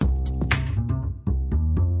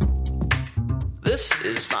This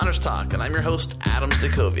is Founders Talk, and I'm your host, Adam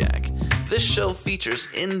Stacoviak. This show features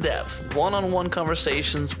in-depth, one-on-one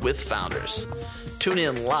conversations with founders. Tune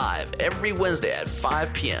in live every Wednesday at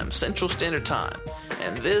 5 p.m. Central Standard Time.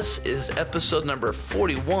 And this is episode number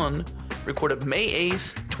 41, recorded May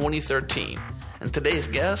 8th, 2013. And today's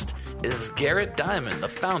guest is Garrett Dimon, the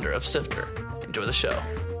founder of Sifter. Enjoy the show.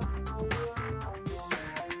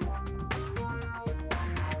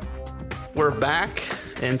 We're back,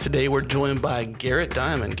 and today we're joined by Garrett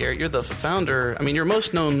Dimon. Garrett, you're the founder. I mean, you're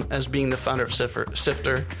most known as being the founder of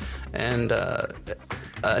Sifter, and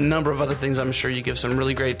a number of other things. I'm sure you give some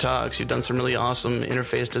really great talks. You've done some really awesome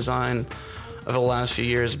interface design over the last few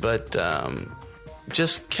years, but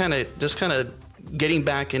just kind of getting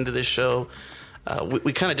back into this show.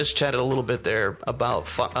 We kind of just chatted a little bit there about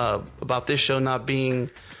this show not being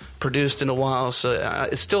produced in a while, so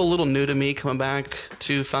it's still a little new to me coming back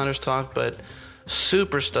to Founders Talk, but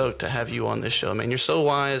super stoked to have you on this show, man. You're so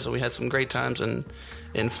wise, and we had some great times in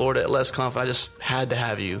Florida at LessConf. I just had to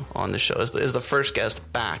have you on the show as the first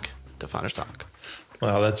guest back to Founders Talk.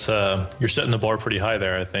 Wow, that's you're setting the bar pretty high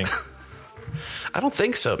there, I think. I don't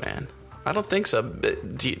think so, man. I don't think so.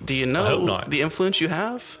 Do you know the influence you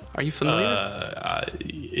have? Are you familiar?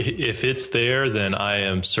 If it's there, then I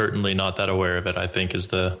am certainly not that aware of it, I think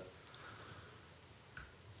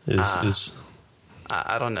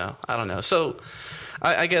I don't know. So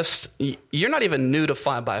I guess you're not even new to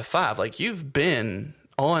 5x5. Like, you've been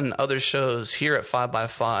on other shows here at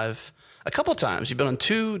 5x5 a couple times. You've been on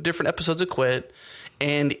 2 different episodes of Quit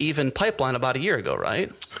and even Pipeline about a year ago,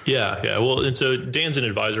 right? Yeah. Well, and so Dan's an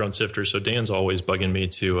advisor on Sifter, so Dan's always bugging me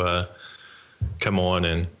to come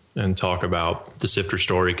on and talk about the Sifter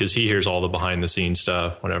story, because he hears all the behind the scenes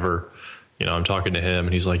stuff whenever I'm talking to him,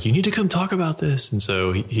 and he's like, you need to come talk about this. And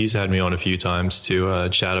so he's had me on a few times to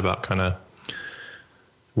chat about kind of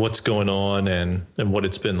what's going on and what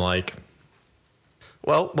it's been like.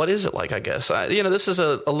 Well, what is it like, I guess? This is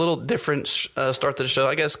a little different start to the show,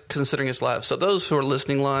 I guess, considering it's live. So those who are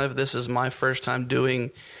listening live, this is my first time doing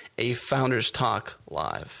a Founders Talk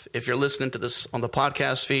live. If you're listening to this on the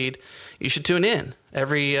podcast feed, you should tune in.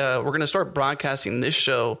 We're going to start broadcasting this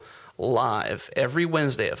show live every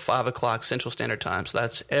Wednesday at 5 o'clock Central Standard Time. So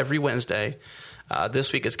that's every Wednesday.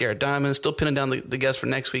 This week it's Garrett Dimon, still pinning down the guest for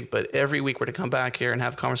next week, but every week we're to come back here and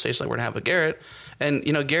have a conversation like we're going to have with Garrett. And,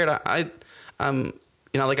 Garrett, I'm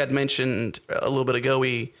like I'd mentioned a little bit ago,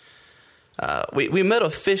 we met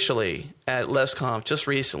officially at LessConf just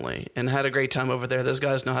recently and had a great time over there. Those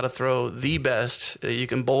guys know how to throw the best. You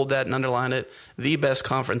can bold that and underline it, the best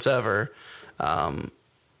conference ever.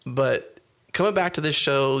 But coming back to this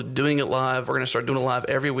show, doing it live, we're going to start doing it live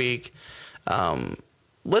every week.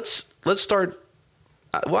 Let's start.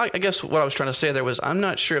 Well, I guess what I was trying to say there was, I'm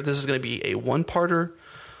not sure if this is going to be a one-parter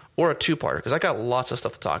or a two-parter, because I got lots of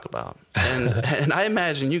stuff to talk about. And I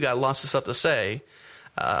imagine you got lots of stuff to say.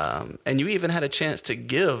 And you even had a chance to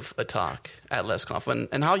give a talk at LessConf.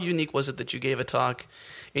 And how unique was it that you gave a talk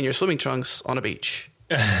in your swimming trunks on a beach?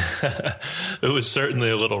 It was certainly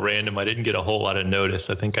a little random. I didn't get a whole lot of notice.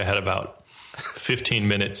 I think I had about 15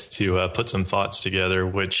 minutes to put some thoughts together,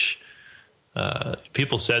 which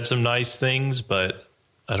people said some nice things, but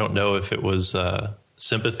I don't know if it was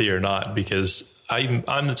sympathy or not, because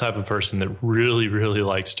I'm the type of person that really, really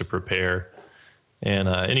likes to prepare. And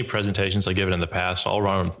any presentations I give it in the past, I'll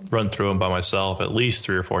run through them by myself at least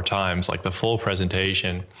 3 or 4 times, like the full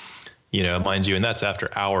presentation, mind you, and that's after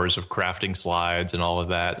hours of crafting slides and all of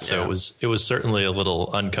that. So yeah. It was certainly a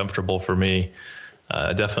little uncomfortable for me.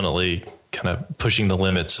 Definitely kind of pushing the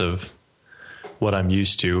limits of what I'm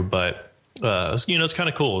used to, but it's kind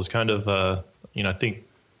of cool. It's kind of I think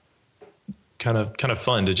kind of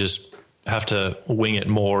fun to just have to wing it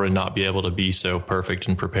more and not be able to be so perfect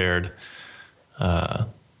and prepared. But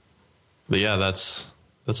yeah, that's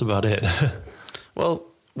about it. Well,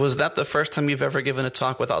 was that the first time you've ever given a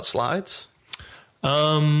talk without slides?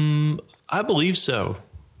 I believe so,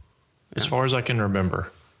 as far as I can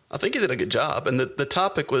remember. I think you did a good job. And the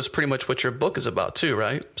topic was pretty much what your book is about too,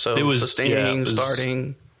 right? So it was sustaining,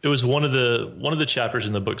 starting. It was one of the chapters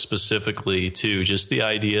in the book specifically too, just the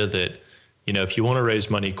idea that, if you want to raise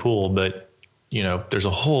money, cool. But, there's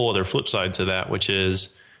a whole other flip side to that, which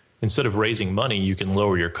is instead of raising money, you can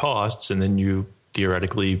lower your costs, and then you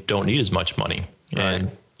theoretically don't need as much money. Right.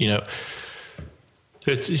 And,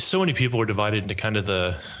 it's so many people are divided into kind of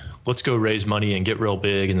the, let's go raise money and get real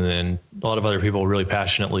big. And then a lot of other people really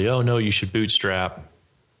passionately, oh no, you should bootstrap.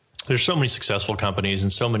 There's so many successful companies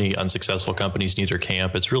and so many unsuccessful companies in either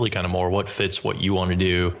camp. It's really kind of more what fits what you want to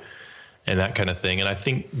do and that kind of thing. And I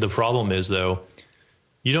think the problem is, though,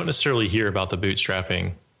 you don't necessarily hear about the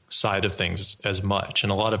bootstrapping side of things as much.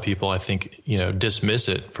 And a lot of people, I think, you know, dismiss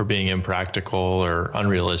it for being impractical or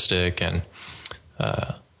unrealistic. And,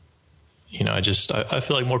 you know, I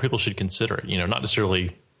feel like more people should consider it, you know, not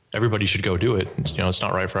necessarily everybody should go do it. It's, you know, it's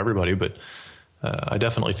not right for everybody, but I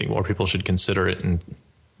definitely think more people should consider it and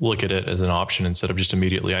look at it as an option instead of just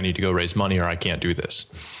immediately, I need to go raise money or I can't do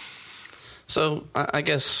this. So I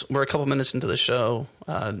guess we're a couple minutes into the show.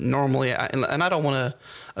 Normally, and I don't want to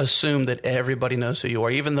assume that everybody knows who you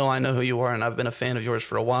are, even though I know who you are and I've been a fan of yours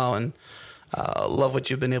for a while and love what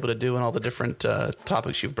you've been able to do and all the different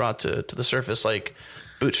topics you've brought to the surface, like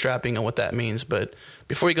bootstrapping and what that means. But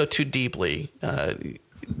before you go too deeply,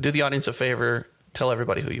 do the audience a favor, tell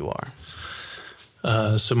everybody who you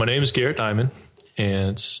are. So my name is Garrett Dimon.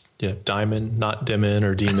 And it's Dimon, not Dimon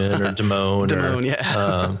or Demon or Dimon. Dimon,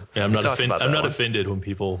 yeah. I'm not offended when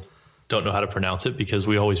people don't know how to pronounce it because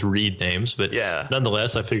we always read names. But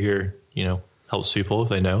nonetheless, I figure, you know, helps people if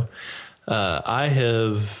they know. I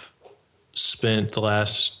have spent the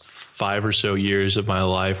last 5 or so years of my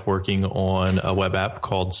life working on a web app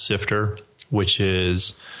called Sifter, which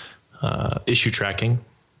is issue tracking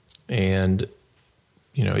and,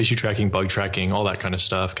 you know, issue tracking, bug tracking, all that kind of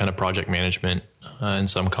stuff, kind of project management in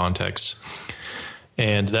some contexts.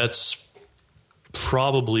 And that's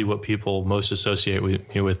probably what people most associate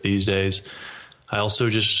me with these days. I also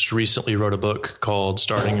just recently wrote a book called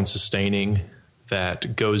Starting and Sustaining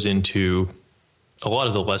that goes into a lot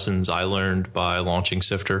of the lessons I learned by launching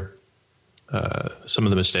Sifter, some of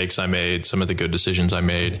the mistakes I made, some of the good decisions I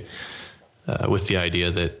made, with the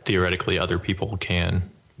idea that theoretically other people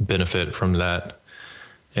can benefit from that.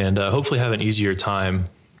 And hopefully have an easier time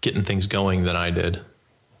getting things going than I did.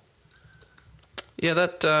 Yeah,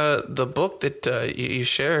 that the book that you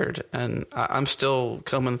shared, and I'm still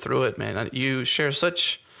coming through it, man. You share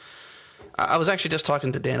such... I was actually just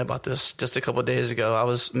talking to Dan about this just a couple of days ago. I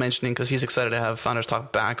was mentioning, because he's excited to have Founders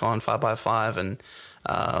Talk back on 5x5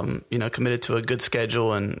 and, you know, committed to a good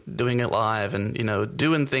schedule and doing it live and, you know,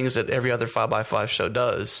 doing things that every other 5x5 show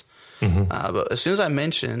does. Mm-hmm. But as soon as I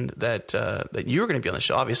mentioned that that you were going to be on the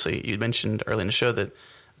show, obviously you mentioned early in the show that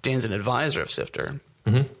Dan's an advisor of Sifter.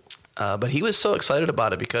 Mm-hmm. But he was so excited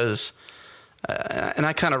about it because, and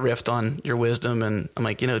I kind of riffed on your wisdom, and I'm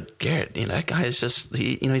like, you know, Garrett, you know, that guy is just,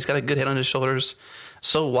 he's got a good head on his shoulders,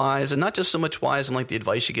 so wise, and not just so much wise in like the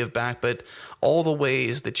advice you give back, but all the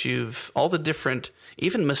ways that all the different,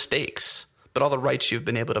 even mistakes, but all the rights you've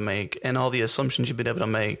been able to make and all the assumptions you've been able to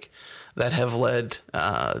make that have led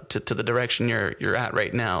to the direction you're at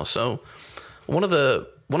right now. So one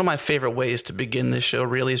of my favorite ways to begin this show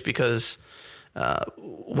really is because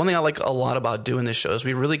one thing I like a lot about doing this show is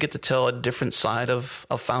we really get to tell a different side of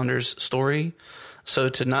a founder's story. So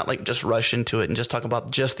to not like just rush into it and just talk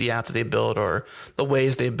about just the app that they built or the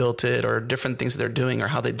ways they built it or different things that they're doing or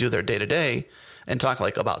how they do their day to day and talk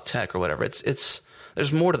like about tech or whatever. It's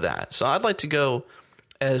there's more to that. So I'd like to go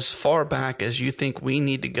as far back as you think we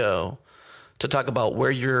need to go to talk about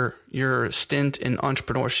where your stint in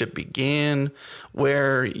entrepreneurship began,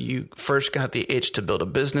 where you first got the itch to build a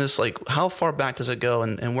business. Like, how far back does it go,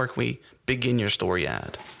 and where can we begin your story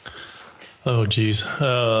at? Oh, geez.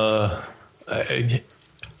 I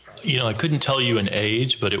couldn't tell you an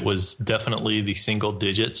age, but it was definitely the single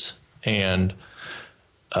digits. And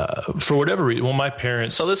for whatever reason, well, my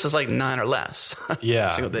parents... So this is like 9 or less. Yeah.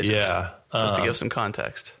 Single digits. Yeah. Just to give some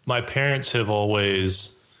context. My parents have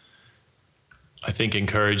always, I think,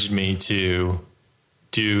 encouraged me to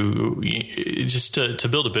build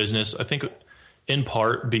a business. I think in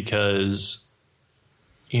part because,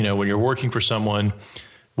 you know, when you're working for someone,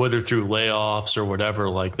 whether through layoffs or whatever,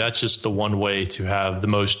 like that's just the one way to have the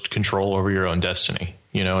most control over your own destiny,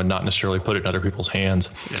 you know, and not necessarily put it in other people's hands.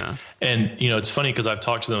 Yeah. And, you know, it's funny because I've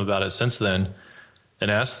talked to them about it since then and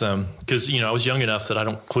asked them, because, you know, I was young enough that I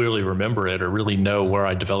don't clearly remember it or really know where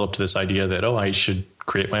I developed this idea that, oh, I should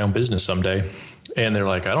create my own business someday. And they're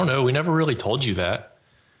like, I don't know. We never really told you that.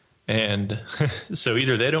 And so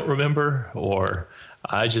either they don't remember or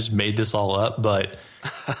I just made this all up. But,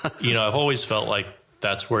 you know, I've always felt like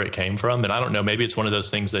that's where it came from. And I don't know, maybe it's one of those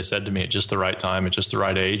things they said to me at just the right time, at just the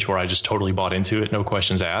right age, where I just totally bought into it, no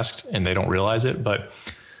questions asked, and they don't realize it. But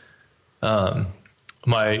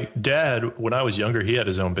my dad, when I was younger, he had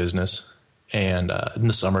his own business. And in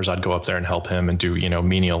the summers, I'd go up there and help him and do, you know,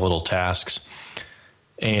 menial little tasks.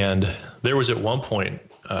 And there was at one point,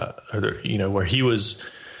 where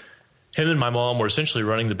him and my mom were essentially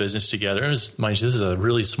running the business together. This is a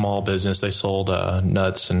really small business. They sold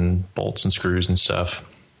nuts and bolts and screws and stuff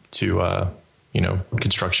to,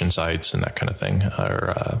 construction sites and that kind of thing,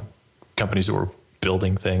 or companies that were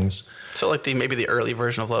building things. So like maybe the early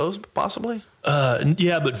version of Lowe's, possibly?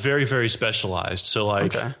 Yeah, but very, very specialized. So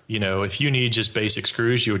like, Okay. if you need just basic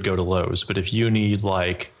screws, you would go to Lowe's. But if you need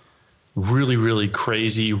like really, really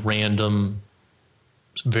crazy, random,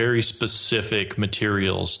 very specific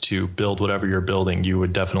materials to build whatever you're building, you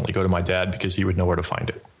would definitely go to my dad because he would know where to find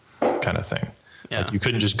it, kind of thing. Yeah. Like you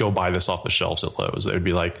couldn't just go buy this off the shelves at Lowe's. They would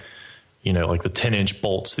be like, like the 10-inch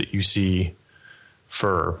bolts that you see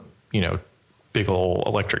for, big old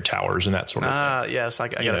electric towers and that sort of thing. Yes, I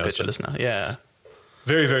got a picture of this now. Yeah.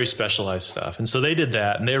 Very, very specialized stuff. And so they did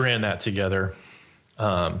that and they ran that together.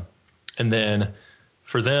 And then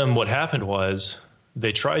for them, what happened was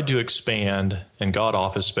they tried to expand and got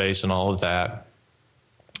office space and all of that.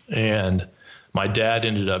 And my dad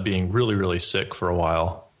ended up being really, really sick for a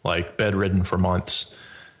while, like bedridden for months.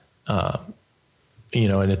 And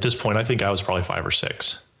at this point, I think I was probably 5 or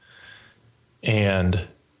 6. And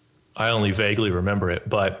I only vaguely remember it,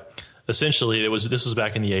 but essentially this was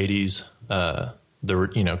back in the 80s,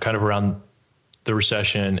 kind of around the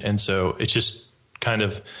recession. And so it just kind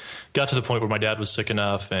of got to the point where my dad was sick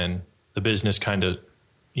enough and the business kind of,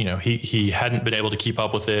 he hadn't been able to keep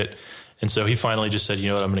up with it. And so he finally just said, you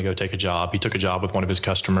know what, I'm going to go take a job. He took a job with one of his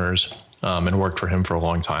customers and worked for him for a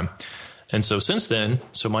long time. And so since then,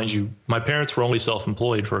 so mind you, my parents were only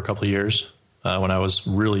self-employed for a couple of years when I was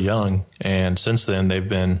really young. And since then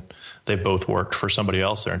they've both worked for somebody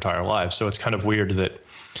else their entire lives. So it's kind of weird that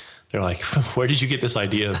they're like, where did you get this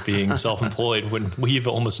idea of being self-employed when we've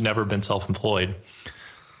almost never been self-employed?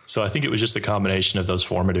 So I think it was just the combination of those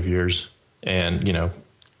formative years and,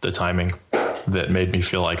 the timing that made me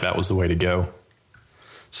feel like that was the way to go.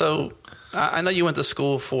 So I know you went to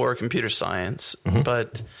school for computer science,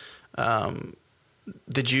 but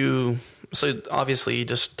so obviously you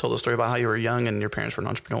just told the story about how you were young and your parents were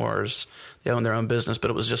entrepreneurs. They owned their own business, but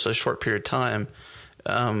it was just a short period of time.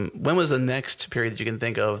 When was the next period that you can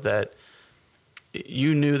think of that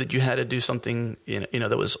you knew that you had to do something,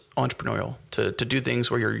 that was entrepreneurial, to do things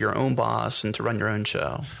where you're your own boss and to run your own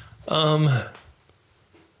show?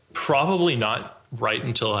 Probably not right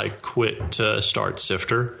until I quit to start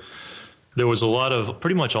Sifter. There was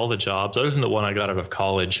pretty much all the jobs, other than the one I got out of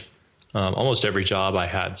college. Almost every job I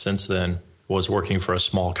had since then was working for a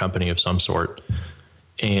small company of some sort.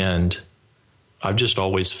 And I've just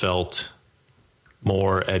always felt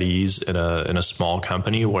more at ease in a small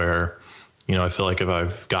company where, I feel like if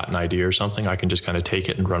I've got an idea or something, I can just kind of take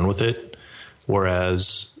it and run with it.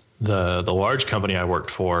 Whereas the large company I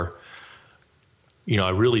worked for, I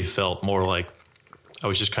really felt more like I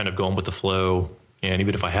was just kind of going with the flow. And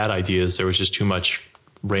even if I had ideas, there was just too much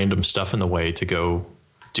random stuff in the way to go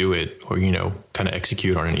do it or, kind of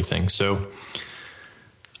execute on anything. So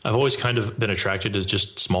I've always kind of been attracted to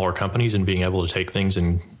just smaller companies and being able to take things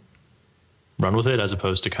and run with it as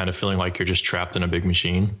opposed to kind of feeling like you're just trapped in a big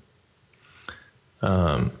machine.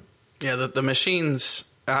 The machines,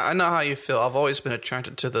 I know how you feel. I've always been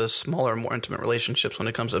attracted to the smaller, more intimate relationships when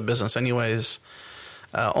it comes to business anyways.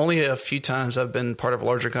 Only a few times I've been part of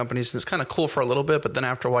larger companies, and it's kind of cool for a little bit, but then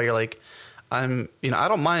after a while you're like, I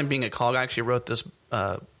don't mind being a cog. I actually wrote this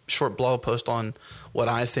short blog post on what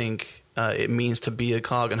I think it means to be a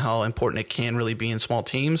cog and how important it can really be in small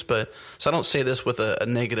teams. So I don't say this with a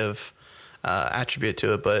negative attribute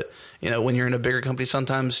to it, but when you're in a bigger company,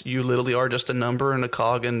 sometimes you literally are just a number and a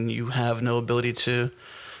cog, and you have no ability to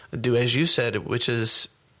do as you said, which is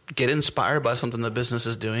get inspired by something the business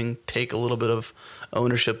is doing, take a little bit of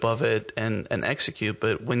ownership of it, and execute.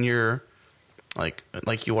 But when you're like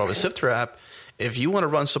you are with Sifter app, if you want to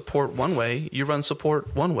run support one way, you run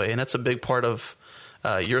support one way, and that's a big part of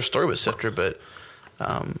your story with Sifter. But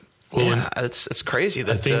it's crazy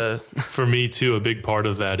that. I think for me too, a big part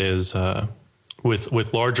of that is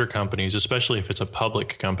with larger companies, especially if it's a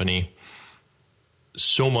public company.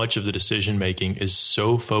 So much of the decision making is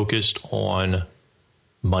so focused on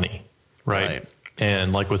money, right?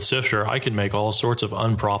 And like with Sifter, I can make all sorts of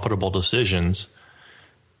unprofitable decisions.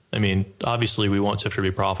 I mean, obviously we want Sifter to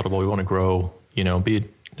be profitable. We want to grow,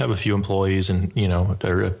 have a few employees and,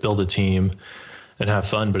 build a team and have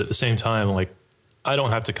fun. But at the same time, like, I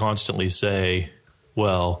don't have to constantly say,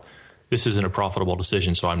 well, this isn't a profitable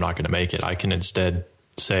decision, so I'm not going to make it. I can instead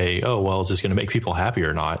say, oh, well, is this going to make people happy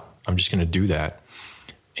or not? I'm just going to do that.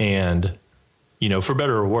 And, for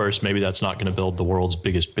better or worse, maybe that's not going to build the world's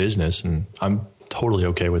biggest business. And I'm totally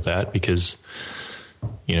okay with that because,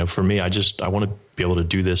 for me, I want to be able to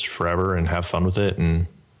do this forever and have fun with it and,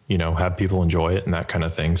 have people enjoy it and that kind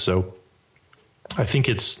of thing. So I think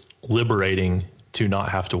it's liberating to not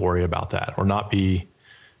have to worry about that or not be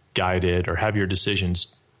guided or have your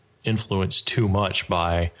decisions influenced too much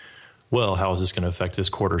by well, how is this going to affect this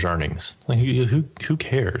quarter's earnings? Like, who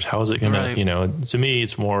cares? How is it going Right. to, to me,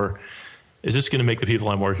 it's more, is this going to make the people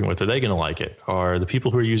I'm working with, are they going to like it? Are the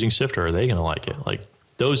people who are using Sifter, are they going to like it? Like,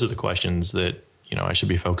 those are the questions that, I should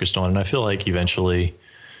be focused on. And I feel like eventually,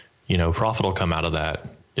 profit will come out of that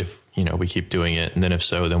if, we keep doing it. And then if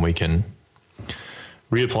so, then we can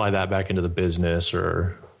reapply that back into the business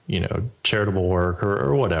or, charitable work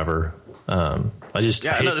or whatever. I noticed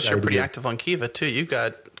you're pretty active on Kiva too. You've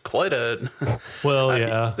got quite a, well,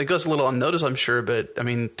 yeah, it goes a little unnoticed, I'm sure, but I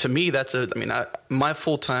mean, to me, my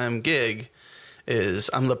full-time gig is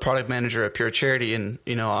I'm the product manager at Pure Charity, and,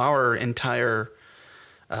 our entire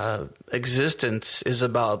existence is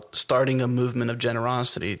about starting a movement of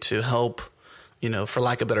generosity to help, for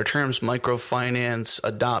lack of better terms, microfinance,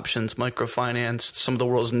 adoptions, microfinance, some of the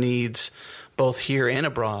world's needs, both here and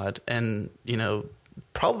abroad. And,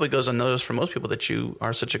 probably goes unnoticed for most people that you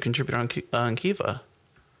are such a contributor on Kiva.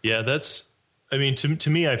 Yeah, to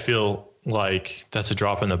me, I feel like that's a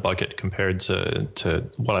drop in the bucket compared to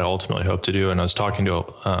what I ultimately hope to do. And I was talking to,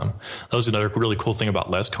 that was another really cool thing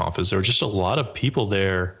about LessConf is there were just a lot of people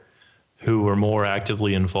there who were more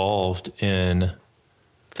actively involved in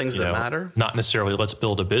things that matter. Not necessarily let's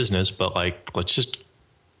build a business, but like, let's just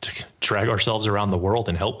drag ourselves around the world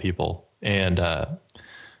and help people. And,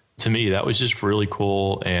 to me, that was just really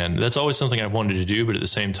cool. And that's always something I've wanted to do. But at the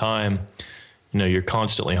same time, you're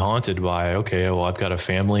constantly haunted by, okay, well, I've got a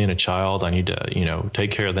family and a child. I need to,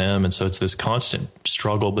 take care of them. And so it's this constant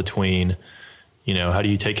struggle between, how do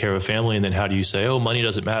you take care of a family? And then how do you say, oh, money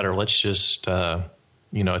doesn't matter. Let's just, I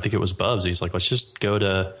think it was Bubs. He's like, let's just go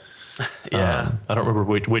to, I don't remember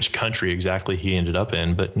which country exactly he ended up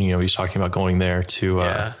in, but, he's talking about going there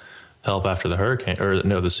to help after the hurricane the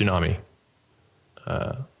tsunami.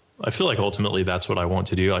 I feel like ultimately that's what I want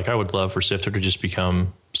to do. Like, I would love for Sifter to just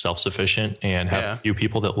become self-sufficient and have a few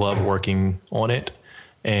people that love working on it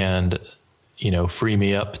and, free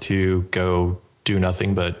me up to go do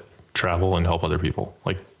nothing but travel and help other people.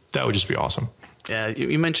 Like, that would just be awesome. Yeah.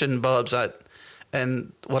 You mentioned Bubs,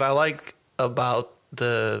 and what I like about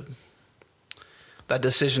that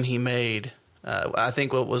decision he made, I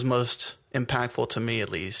think what was most impactful to me,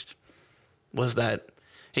 at least, was that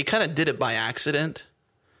he kind of did it by accident.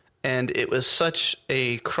 And it was such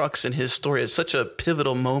a crux in his story. It's such a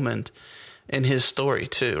pivotal moment in his story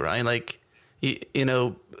too, right? Like,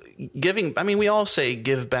 giving, I mean, we all say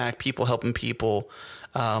give back, people helping people,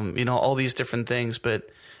 all these different things.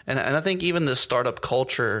 But, and I think even the startup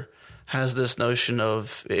culture has this notion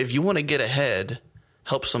of, if you want to get ahead,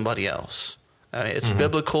 help somebody else. It's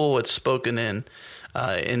biblical. It's spoken in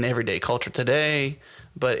everyday culture today,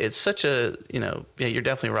 but it's such a, you're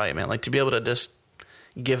definitely right, man. Like, to be able to just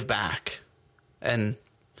give back. And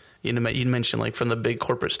you mentioned, like, from the big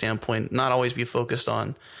corporate standpoint, not always be focused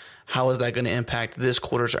on how is that going to impact this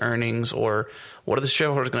quarter's earnings, or what are the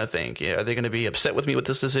shareholders going to think? Are they going to be upset with me with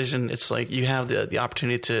this decision? It's like you have the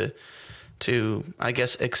opportunity to I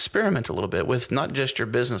guess experiment a little bit with not just your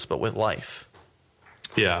business but with life.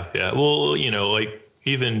 Yeah. Well, like,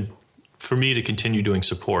 even for me to continue doing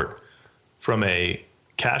support from a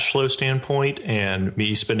cash flow standpoint and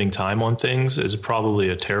me spending time on things is probably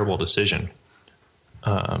a terrible decision.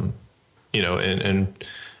 And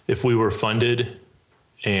if we were funded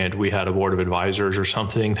and we had a board of advisors or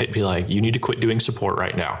something, they'd be like, you need to quit doing support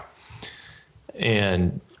right now.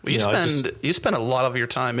 And you spend a lot of your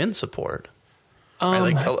time in support.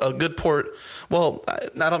 Right? Like a good port. Well,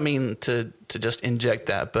 I don't mean to just inject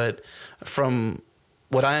that, but from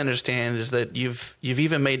what I understand is that you've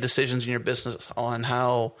even made decisions in your business on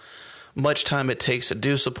how much time it takes to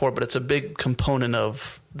do support, but it's a big component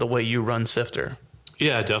of the way you run Sifter.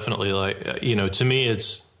 Yeah, definitely. Like, to me,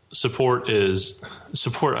 it's support. I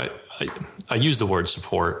use the word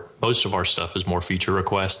support. Most of our stuff is more feature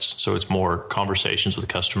requests. So it's more conversations with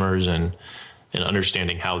customers and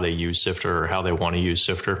understanding how they use Sifter or how they want to use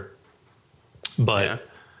Sifter. But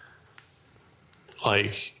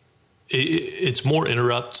it's more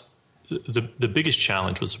interrupt. The biggest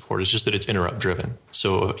challenge with support is just that it's interrupt driven.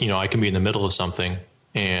 So, I can be in the middle of something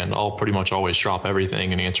and I'll pretty much always drop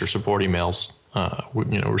everything and answer support emails,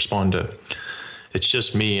 respond to, it's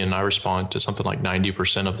just me. And I respond to something like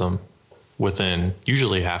 90% of them within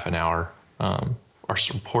usually half an hour. Our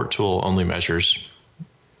support tool only measures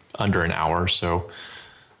under an hour. So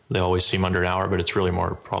they always seem under an hour, but it's really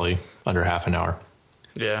more probably under half an hour.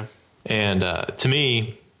 Yeah. And to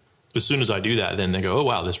me, as soon as I do that, then they go, oh,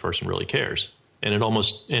 wow, this person really cares. And it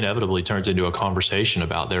almost inevitably turns into a conversation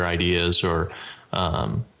about their ideas or,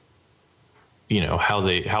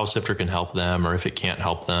 how Sifter can help them, or if it can't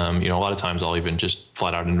help them. A lot of times I'll even just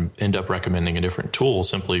flat out end up recommending a different tool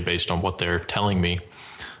simply based on what they're telling me.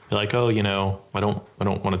 They're like, oh, I don't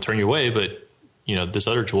want to turn you away, but this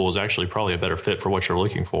other tool is actually probably a better fit for what you're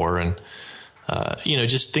looking for. And,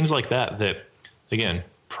 just things like that, again,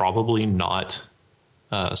 probably not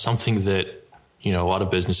something that, a lot of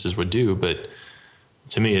businesses would do, but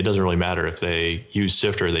to me, it doesn't really matter if they use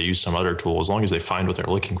Sifter or they use some other tool, as long as they find what they're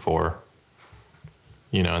looking for,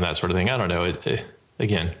 and that sort of thing. I don't know.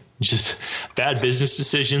 Again, just bad business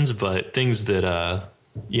decisions, but things that,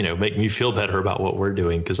 make me feel better about what we're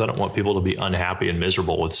doing, because I don't want people to be unhappy and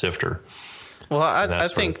miserable with Sifter. Well, I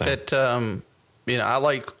think that, I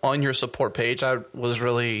like on your support page, I was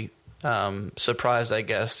really surprised, I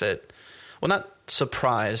guess, not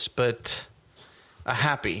surprised, but a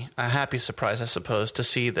happy surprise, I suppose, to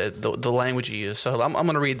see that the language you use. So I'm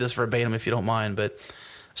going to read this verbatim if you don't mind. But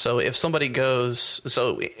so if somebody goes,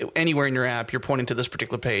 anywhere in your app, you're pointing to this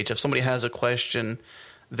particular page. If somebody has a question,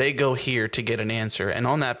 they go here to get an answer. And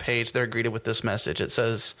on that page, they're greeted with this message. It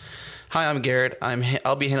says, "Hi, I'm Garrett.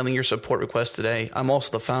 I'll be handling your support request today. I'm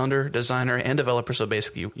also the founder, designer, and developer, so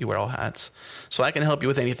basically you wear all hats. So I can help you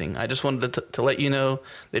with anything. I just wanted to let you know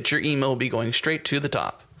that your email will be going straight to the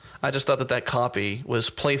top." I just thought that copy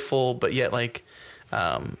was playful, but yet it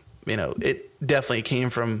definitely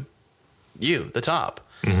came from you, the top.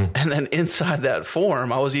 Mm-hmm. And then inside that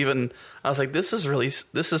form, I was like, this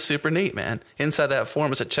is super neat, man. Inside that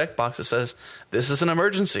form is a checkbox that says, "This is an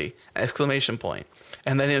emergency!" !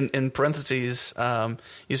 And then in parentheses,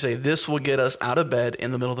 you say, "This will get us out of bed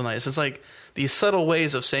in the middle of the night." So it's like these subtle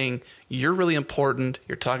ways of saying you're really important.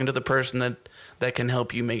 You're talking to the person that can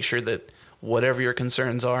help you make sure that whatever your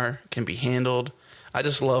concerns are can be handled. I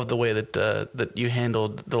just love the way that you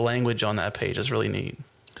handled the language on that page. It's really neat.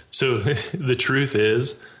 So the truth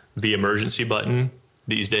is, the emergency button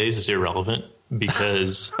these days is irrelevant,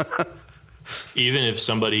 because even if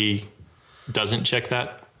somebody doesn't check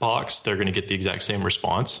that box, they're going to get the exact same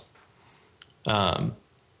response.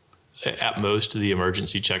 At most, the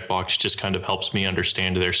emergency checkbox just kind of helps me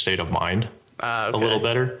understand their state of mind a little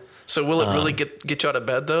better. So will it really get you out of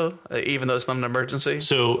bed, though, even though it's not an emergency?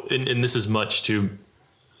 So, and this is much to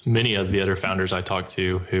many of the other founders I talk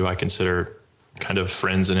to, who I consider kind of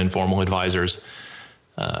friends and informal advisors,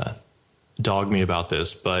 dog me about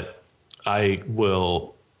this, but I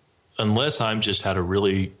will, unless I'm just had a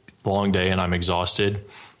really long day and I'm exhausted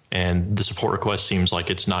and the support request seems like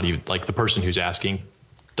it's not even, like the person who's asking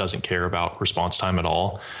doesn't care about response time at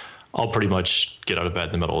all, I'll pretty much get out of bed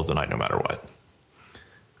in the middle of the night no matter what.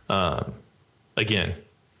 Again,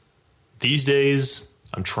 these days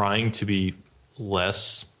I'm trying to be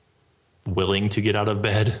less willing to get out of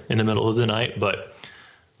bed in the middle of the night, but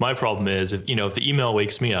my problem is if the email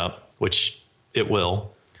wakes me up, which it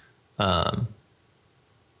will, then,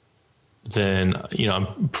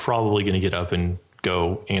 I'm probably going to get up and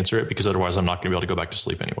go answer it, because otherwise I'm not going to be able to go back to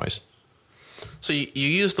sleep anyways. So you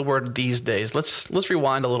used the word "these days." Let's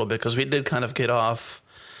rewind a little bit, because we did kind of get off,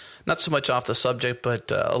 not so much off the subject,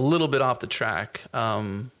 but a little bit off the track.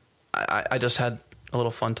 I just had a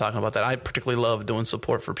little fun talking about that. I particularly love doing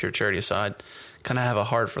support for Pure Charity, so I kind of have a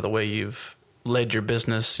heart for the way you've led your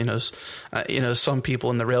business. Some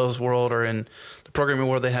people in the Rails world or in the programming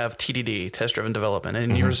world, they have TDD, test-driven development,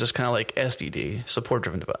 and yours is kind of like SDD,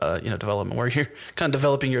 support-driven development, where you're kind of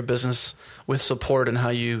developing your business with support and how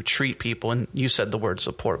you treat people. And you said the word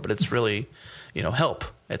support, but it's really, help.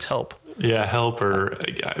 It's help. Yeah, help, or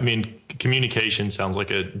communication sounds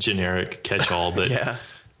like a generic catch-all, but yeah.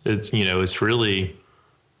 It's really,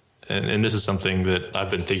 and this is something that I've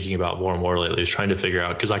been thinking about more and more lately, is trying to figure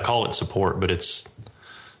out, because I call it support, but it's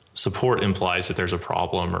support implies that there's a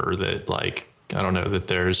problem, or that that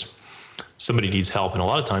there's somebody needs help. And a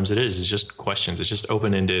lot of times it's just questions. It's just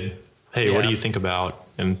open-ended. Hey, What do you think about?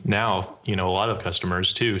 And now, a lot of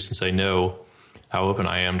customers too, since they know how open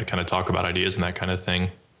I am to kind of talk about ideas and that kind of thing,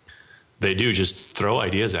 they do just throw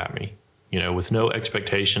ideas at me, with no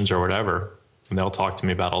expectations or whatever. And they'll talk to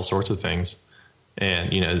me about all sorts of things.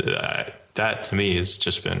 And, that to me has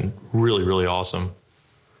just been really, really awesome.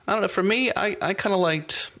 I don't know. For me, I kind of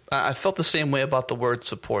I felt the same way about the word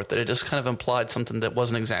support, that it just kind of implied something that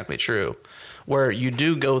wasn't exactly true, where you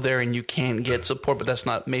do go there and you can get support, but that's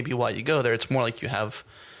not maybe why you go there. It's more like you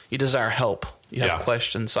desire help. You have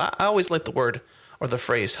questions. So I always like the word or the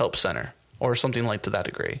phrase "help center" or something like to that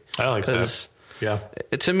degree. I like that. Yeah.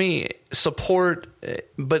 To me, support,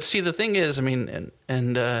 but see, the thing is,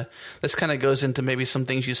 this kind of goes into maybe some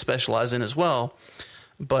things you specialize in as well.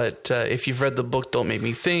 But if you've read the book "Don't Make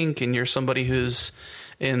Me Think" and you're somebody who's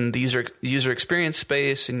in the user experience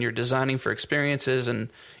space, and you're designing for experiences, and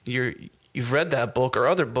you've read that book or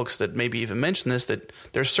other books that maybe even mention this, that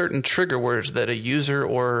there's certain trigger words that a user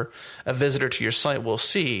or a visitor to your site will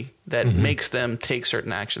see that makes them take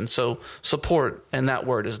certain actions. So support, and that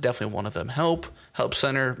word is definitely one of them. Help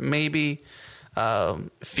center, maybe.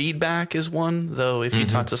 Feedback is one, though if you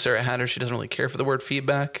talk to Sarah Hatter, she doesn't really care for the word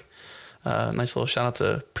feedback. Nice little shout out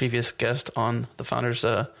to previous guest on the Founders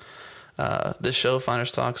this show,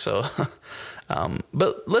 Founders Talk. So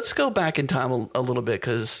but let's go back in time a little bit,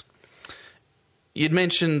 because you'd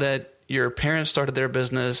mentioned that your parents started their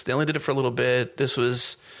business. They only did it for a little bit. This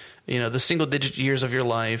was, the single digit years of your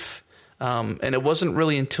life. And it wasn't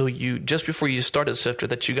really until just before you started Sifter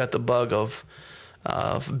that you got the bug of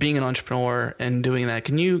being an entrepreneur and doing that.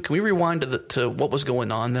 Can we rewind to what was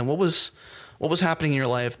going on then? What was happening in your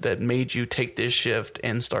life that made you take this shift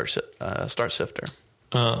and start Sifter?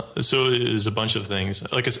 So it was a bunch of things.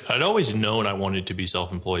 Like I said, I'd always known I wanted to be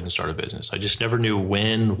self-employed and start a business. I just never knew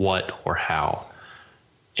when, what, or how.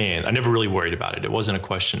 And I never really worried about it. It wasn't a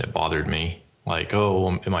question that bothered me. Like,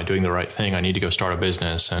 oh, am I doing the right thing? I need to go start a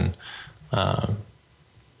business. And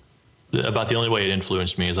about the only way it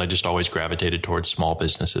influenced me is I just always gravitated towards small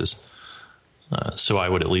businesses. So I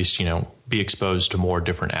would at least, be exposed to more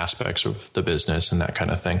different aspects of the business and that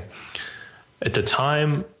kind of thing. At the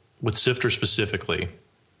time, with Sifter specifically,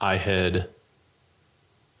 I had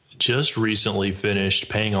just recently finished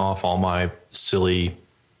paying off all my silly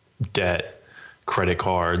debt, credit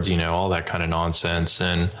cards, all that kind of nonsense.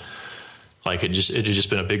 And like, it had just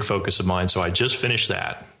been a big focus of mine. So I just finished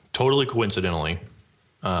that totally coincidentally.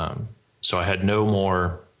 So I had no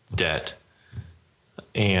more debt,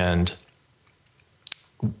 and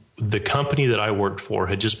the company that I worked for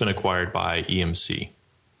had just been acquired by EMC,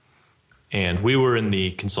 and we were in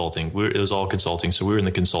the consulting. It was all consulting. So we were in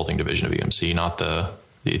the consulting division of EMC, not the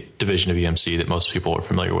division of EMC that most people are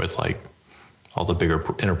familiar with, like all the bigger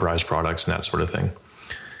enterprise products and that sort of thing.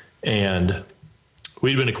 And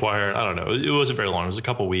we'd been acquired. I don't know. It wasn't very long. It was a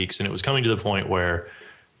couple of weeks, and it was coming to the point where,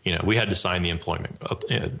 we had to sign the employment.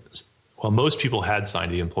 Well, most people had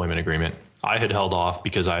signed the employment agreement. I had held off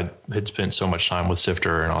because I had spent so much time with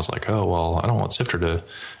Sifter, and I was like, oh, well, I don't want Sifter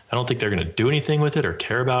I don't think they're going to do anything with it or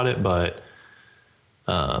care about it, but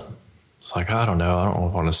it's like, I don't know. I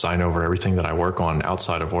don't want to sign over everything that I work on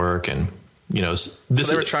outside of work. And, so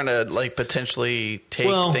they were trying to potentially take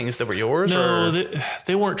things that were yours? No,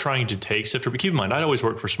 they weren't trying to take Sifter. But keep in mind, I'd always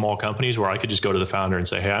worked for small companies where I could just go to the founder and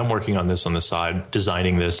say, hey, I'm working on this on the side,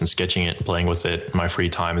 designing this and sketching it and playing with it in my free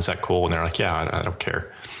time. Is that cool? And they're like, yeah, I don't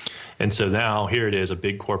care. And so now here it is, a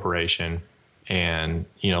big corporation. And,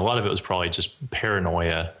 a lot of it was probably just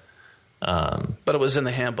paranoia. But it was in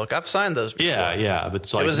the handbook. I've signed those before. Yeah. But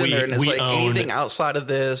it's like, it was in there, and it's like anything outside of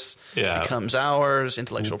this becomes ours,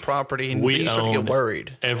 intellectual property, and then you start to get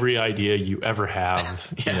worried. Every idea you ever have,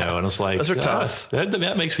 and it's like, those are tough.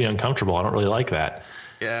 That makes me uncomfortable. I don't really like that.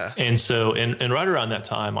 Yeah. And so, and right around that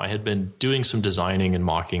time, I had been doing some designing and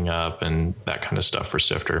mocking up and that kind of stuff for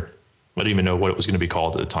Sifter. I didn't even know what it was going to be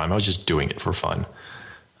called at the time. I was just doing it for fun.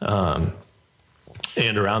 And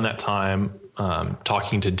around that time,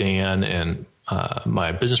 talking to Dan and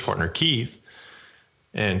my business partner, Keith,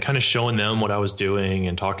 and kind of showing them what I was doing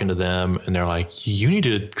and talking to them. And they're like, you need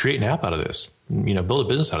to create an app out of this, build a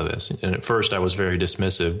business out of this. And at first I was very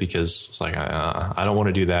dismissive because it's like, I don't want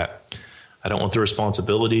to do that. I don't want the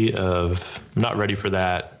responsibility of, I'm not ready for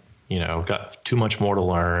that. Got too much more to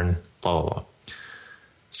learn, blah, blah, blah.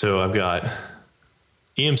 So I've got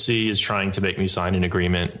EMC is trying to make me sign an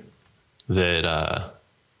agreement that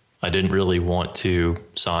I didn't really want to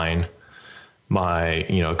sign.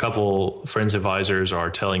 A couple friends advisors are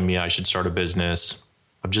telling me I should start a business.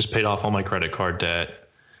 I've just paid off all my credit card debt.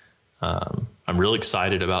 I'm really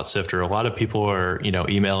excited about Sifter. A lot of people are,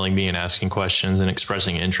 emailing me and asking questions and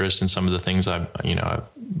expressing interest in some of the things I've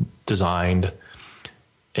designed.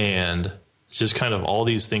 And it's just kind of all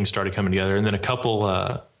these things started coming together. And then a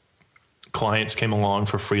couple clients came along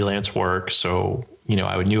for freelance work. So,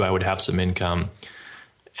 I knew I would have some income.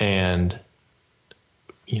 And,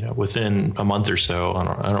 within a month or so, I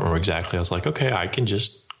don't remember exactly, I was like, okay, I can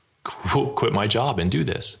just quit my job and do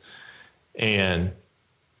this. And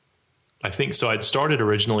I think so. I'd started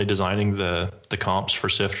originally designing the comps for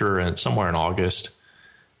Sifter and somewhere in August.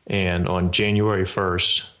 And on January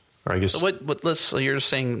 1st, or I guess. So you're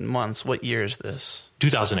saying months. What year is this?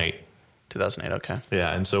 2008. 2008. Okay.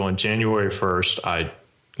 Yeah. And so on January 1st,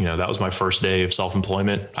 that was my first day of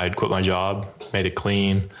self-employment. I had quit my job, made it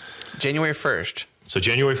clean. January 1st. So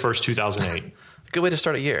January 1st, 2008. Good way to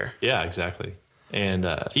start a year. Yeah, exactly. And,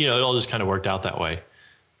 it all just kind of worked out that way.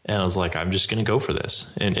 And I was like, I'm just going to go for this.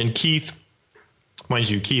 And Keith, mind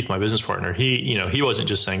you, Keith, my business partner, he wasn't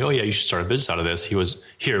just saying, oh yeah, you should start a business out of this. He was,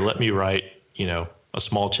 here, let me write, a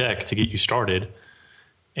small check to get you started.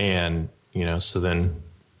 And, so then,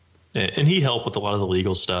 and he helped with a lot of the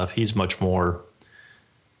legal stuff. He's much more,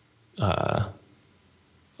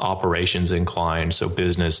 operations inclined. So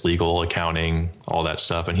business, legal, accounting, all that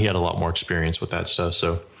stuff. And he had a lot more experience with that stuff.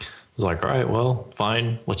 So I was like, all right, well,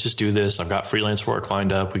 fine. Let's just do this. I've got freelance work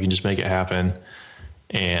lined up. We can just make it happen.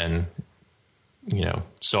 And,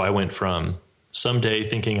 so I went from someday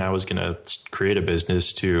thinking I was going to create a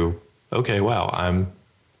business to, okay, wow, I'm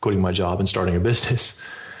quitting my job and starting a business.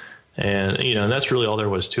 And, and that's really all there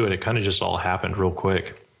was to it. It kind of just all happened real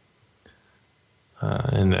quick.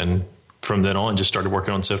 And then from then on, just started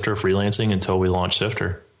working on Sifter, freelancing until we launched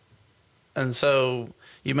Sifter. And so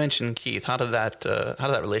you mentioned Keith. How did that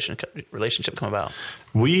relationship come about?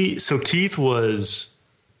 So Keith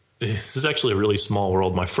this is actually a really small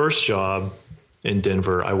world. My first job in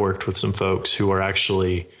Denver, I worked with some folks who were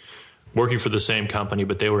actually working for the same company,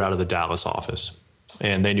 but they were out of the Dallas office,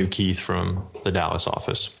 and they knew Keith from the Dallas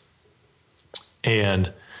office.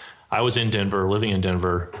 And I was in Denver, living in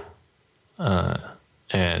Denver,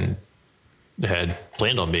 and had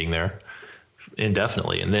planned on being there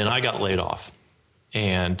indefinitely. And then I got laid off,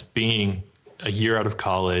 and being a year out of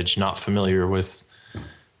college, not familiar with,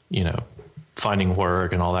 finding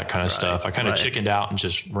work and all that kind of stuff, I kind of chickened out and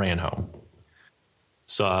just ran home.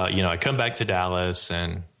 So, I come back to Dallas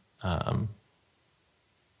and, for,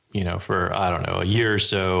 I don't know, a year or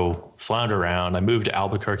so, floundered around. I moved to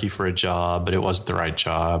Albuquerque for a job, but it wasn't the right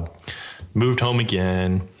job. Moved home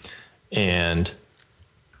again. And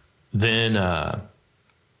then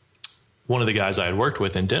one of the guys I had worked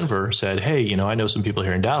with in Denver said, hey, I know some people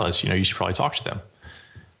here in Dallas, you should probably talk to them.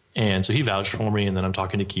 And so he vouched for me, and then I'm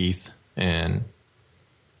talking to Keith and,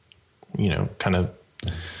 kind of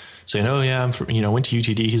saying, oh yeah, I'm went to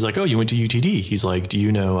UTD. He's like, oh, you went to UTD. He's like, do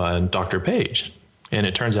you know Dr. Page? And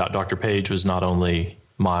it turns out Dr. Page was not only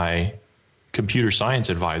my computer science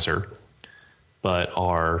advisor, but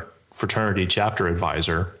our fraternity chapter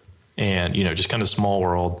advisor, and, just kind of small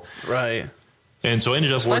world. Right. And so I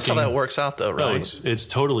ended up working. Nice how that works out though, right? Oh, it's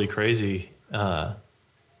totally crazy. And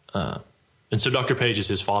so Dr. Page is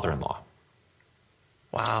his father-in-law.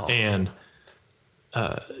 Wow. And,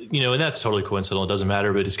 and that's totally coincidental. It doesn't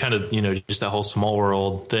matter, but it's kind of, just that whole small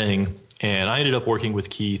world thing. And I ended up working with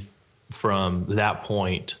Keith from that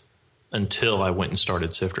point until I went and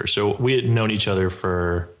started Sifter. So we had known each other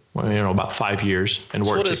for, about 5 years and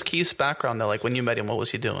worked. So what is Keith's background though? Like when you met him, what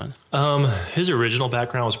was he doing? His original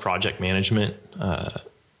background was project management.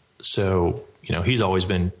 So, he's always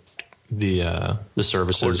been the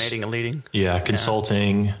services, coordinating and leading. Yeah.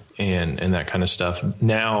 Consulting and that kind of stuff.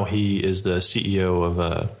 Now he is the CEO of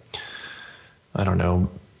a,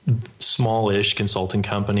 smallish consulting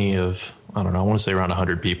company of, I want to say around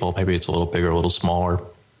 100 people. Maybe it's a little bigger, a little smaller.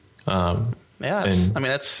 That's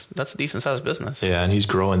a decent sized business. Yeah. And he's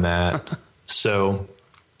growing that. So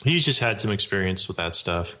he's just had some experience with that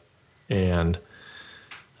stuff. And,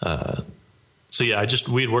 we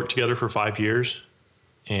had worked together for 5 years,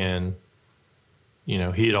 and, we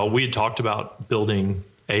had talked about building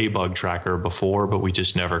a bug tracker before, but we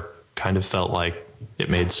just never kind of felt like it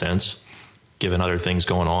made sense given other things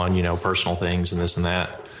going on, personal things and this and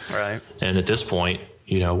that. Right. And at this point,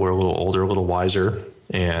 we're a little older, a little wiser,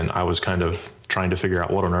 and I was kind of trying to figure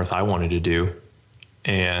out what on earth I wanted to do.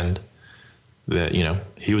 And that,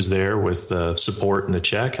 he was there with the support and the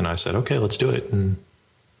check, and I said, okay, let's do it. And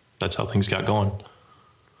that's how things got going.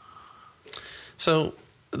 So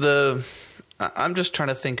I'm just trying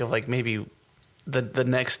to think of like maybe the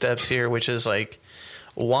next steps here, which is like,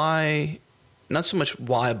 why, not so much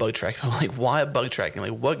why bug tracking, but like why bug tracking?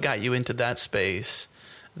 Like what got you into that space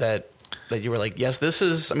that you were like, yes, this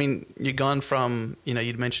is, you'd gone from,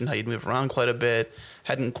 you'd mentioned how you'd moved around quite a bit,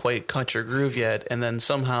 hadn't quite caught your groove yet. And then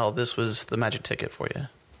somehow this was the magic ticket for you,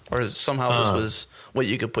 or somehow this was what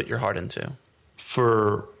you could put your heart into.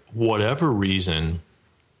 For whatever reason,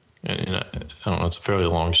 and I don't know, it's a fairly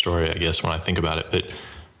long story, I guess, when I think about it, but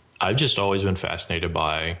I've just always been fascinated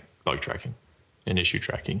by bug tracking and issue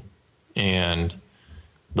tracking and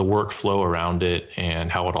the workflow around it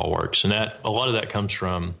and how it all works. And that, a lot of that comes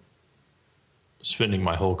from spending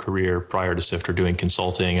my whole career prior to Sifter doing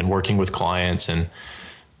consulting and working with clients and,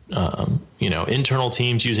 internal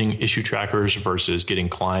teams using issue trackers versus getting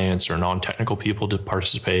clients or non-technical people to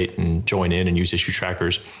participate and join in and use issue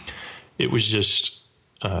trackers. It was just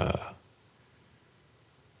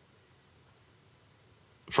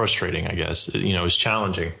frustrating, I guess. It was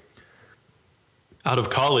challenging. Out of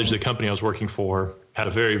college, the company I was working for had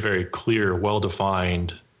a very, very clear,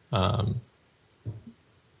 well-defined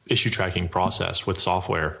issue tracking process with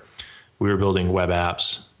software. We were building web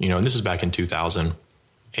apps, and this is back in 2000.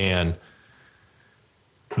 And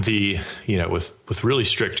with really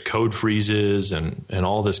strict code freezes and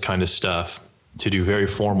all this kind of stuff to do very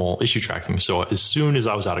formal issue tracking. So as soon as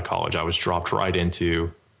I was out of college, I was dropped right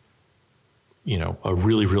into, a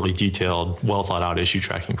really, really detailed, well thought out issue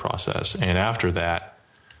tracking process. And after that,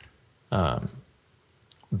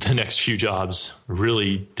 the next few jobs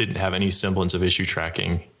really didn't have any semblance of issue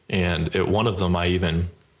tracking. And at one of them,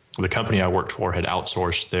 the company I worked for had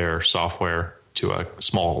outsourced their software to a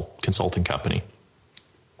small consulting company.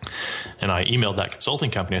 And I emailed that consulting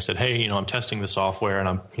company. I said, hey, I'm testing the software and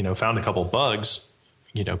I'm, found a couple of bugs.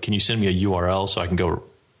 Can you send me a URL so I can go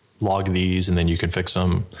log these and then you can fix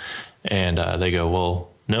them? And they go, well,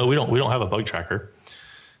 no, we don't have a bug tracker.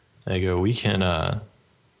 They go, we can,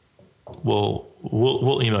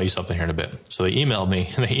 we'll email you something here in a bit. So they emailed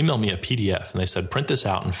me and they emailed me a PDF and they said, print this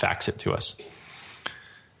out and fax it to us.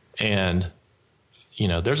 And,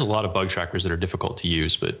 there's a lot of bug trackers that are difficult to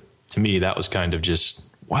use, but to me, that was kind of just,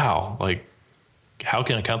 wow, like how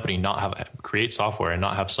can a company create software and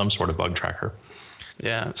not have some sort of bug tracker?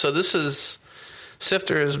 Yeah. So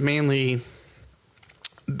Sifter is mainly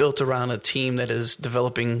built around a team that is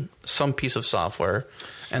developing some piece of software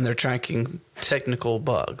and they're tracking technical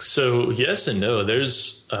bugs. So yes and no.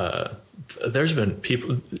 There's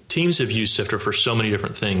been teams have used Sifter for so many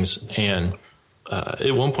different things. And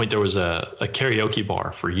at one point there was a karaoke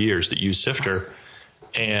bar for years that used Sifter,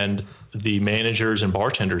 and the managers and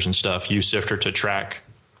bartenders and stuff use Sifter to track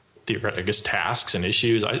tasks and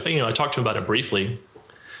issues. I talked to him about it briefly,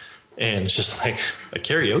 and it's just like a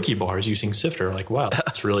karaoke bar is using Sifter. Like, wow,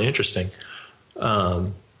 that's really interesting.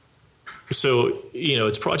 So,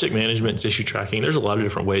 it's project management, it's issue tracking. There's a lot of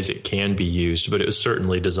different ways it can be used, but it was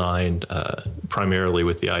certainly designed primarily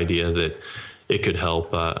with the idea that it could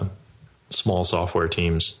help small software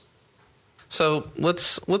teams. So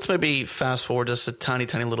let's maybe fast forward just a tiny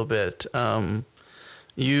little bit.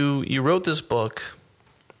 You wrote this book,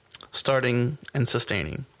 Starting and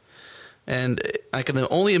Sustaining, and I can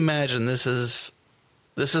only imagine this is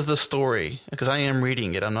the story, because I am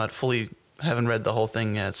reading it. I'm not haven't read the whole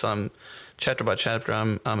thing yet, so I'm chapter by chapter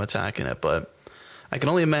I'm attacking it. But I can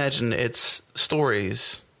only imagine it's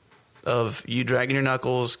stories of you dragging your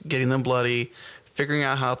knuckles, getting them bloody, figuring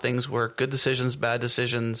out how things work, good decisions, bad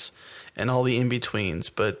decisions, and all the in-betweens.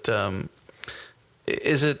 But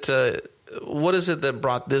what is it that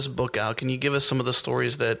brought this book out? Can you give us some of the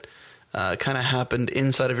stories that kind of happened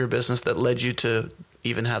inside of your business that led you to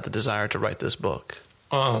even have the desire to write this book?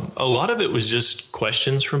 A lot of it was just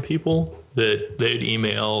questions from people that they'd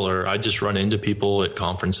email, or I'd just run into people at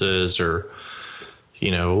conferences or,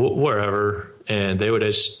 wherever, and they would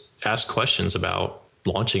just ask questions about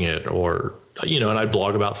launching it, or, and I'd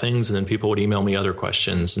blog about things, and then people would email me other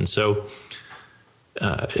questions. And so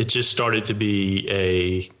it just started to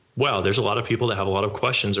be there's a lot of people that have a lot of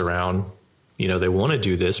questions around, they want to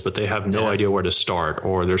do this, but they have no idea where to start,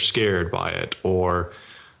 or they're scared by it, or,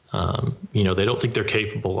 they don't think they're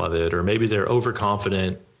capable of it, or maybe they're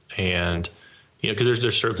overconfident. And, because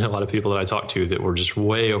there's certainly a lot of people that I talked to that were just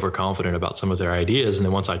way overconfident about some of their ideas. And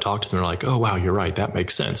then once I talked to them, they're like, oh, wow, you're right. That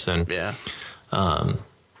makes sense. And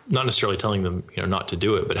not necessarily telling them, not to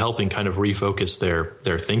do it, but helping kind of refocus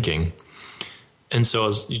their thinking. And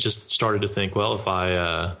so you just started to think, well, if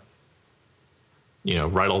I,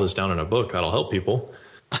 write all this down in a book, that'll help people.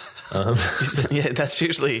 That's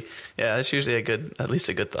usually at least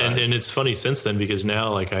a good thought. And it's funny since then, because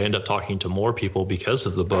now I end up talking to more people because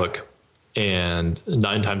of the book, and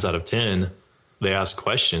 9 times out of 10, they ask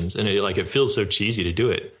questions, and it feels so cheesy to do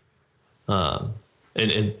it.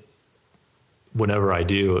 And whenever I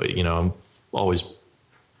do, I'm always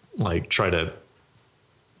try to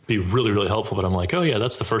be really, really helpful, but I'm like, oh yeah,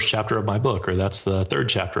 that's the first chapter of my book, or that's the third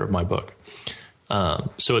chapter of my book.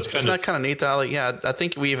 So it's kind of neat, Ali. Yeah, I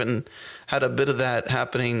think we even had a bit of that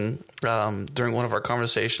happening during one of our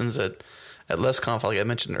conversations at LessConf, like I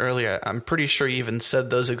mentioned earlier. I'm pretty sure you even said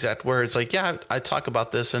those exact words. Like, yeah, I talk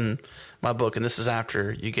about this in my book, and this is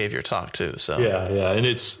after you gave your talk too. So yeah, and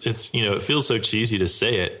it's it feels so cheesy to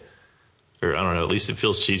say it, or I don't know. At least it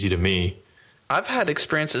feels cheesy to me. I've had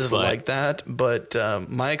experiences like that, but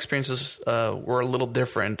my experiences were a little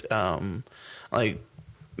different.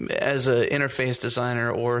 As an interface designer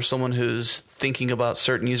or someone who's thinking about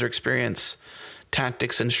certain user experience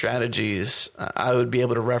tactics and strategies, I would be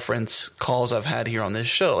able to reference calls I've had here on this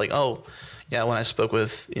show. Like, oh, yeah, when I spoke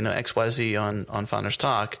with, XYZ on Founders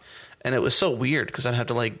Talk, and it was so weird because I'd have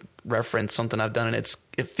to reference something I've done, and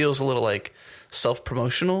it feels a little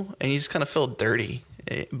self-promotional, and you just kind of feel dirty.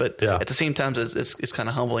 But at the same time, it's kind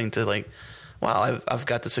of humbling to like, wow, I've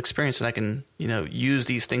got this experience, and I can, use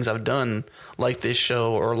these things I've done, like this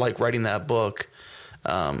show or like writing that book,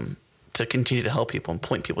 to continue to help people and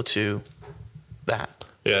point people to that.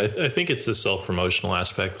 Yeah, I think it's the self-promotional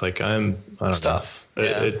aspect. Like I don't know.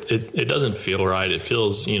 Yeah. It doesn't feel right. It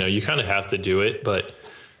feels, you kind of have to do it, but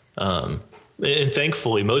and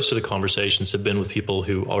thankfully, most of the conversations have been with people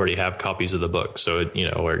who already have copies of the book. So,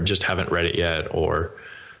 or just haven't read it yet or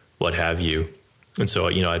what have you. And so,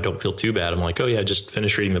 I don't feel too bad. I'm like, oh, yeah, just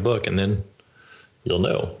finish reading the book and then you'll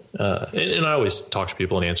know. And I always talk to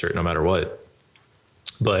people and answer it no matter what.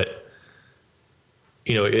 But,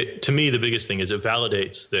 to me, the biggest thing is it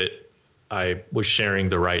validates that I was sharing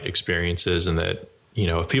the right experiences and that,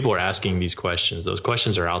 if people are asking these questions, those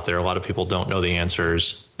questions are out there. A lot of people don't know the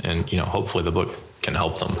answers, and, hopefully the book can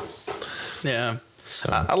help them. Yeah. So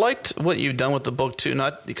I liked what you've done with the book too,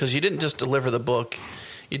 not because you didn't just deliver the book,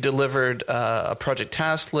 you delivered a project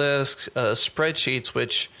task list, spreadsheets,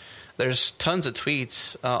 which there's tons of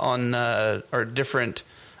tweets on or different,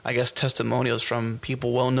 I guess, testimonials from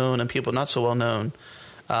people well-known and people not so well-known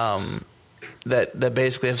that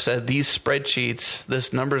basically have said these spreadsheets,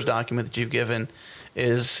 this numbers document that you've given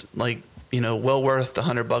is like, well worth the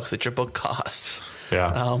 $100 that your book costs.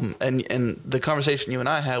 Yeah. And the conversation you and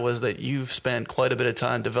I had was that you've spent quite a bit of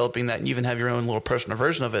time developing that, and you even have your own little personal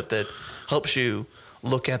version of it that helps you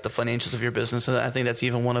look at the financials of your business. And I think that's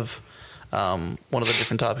even one of the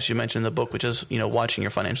different topics you mentioned in the book, which is, watching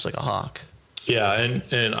your financials like a hawk. Yeah.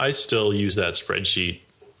 And I still use that spreadsheet,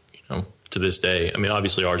 to this day. I mean,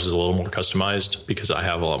 obviously ours is a little more customized because I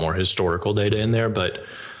have a lot more historical data in there, but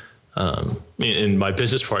and my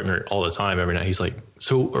business partner all the time, every night, he's like,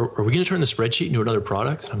 so are we going to turn the spreadsheet into another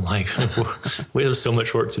product? And I'm like, we have so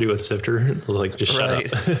much work to do with Sifter. I was like, just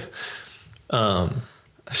shut up.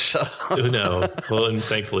 Shut up. No. Well, and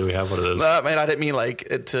thankfully we have one of those. I mean, I didn't mean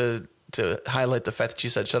like to highlight the fact that you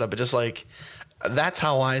said shut up, but just like, that's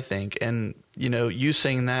how I think. And, you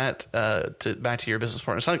saying that back to your business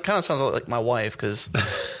partner, it kind of sounds like my wife, because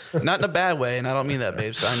not in a bad way, and I don't mean that,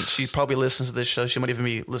 babe. She probably listens to this show. She might even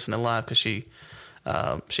be listening live because she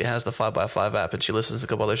has the 5x5 app and she listens to a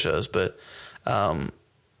couple other shows. But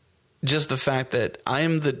just the fact that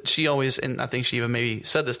she always, and I think she even maybe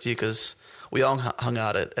said this to you because we all hung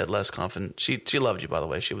out at Less Confident. She loved you, by the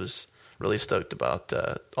way. She was really stoked about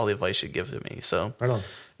all the advice she'd give to me. So right on.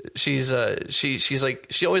 She's like,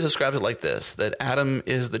 she always describes it like this, that Adam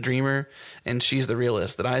is the dreamer and she's the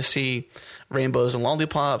realist, that I see rainbows and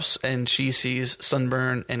lollipops and she sees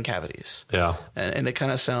sunburn and cavities. Yeah. And it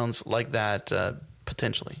kind of sounds like that,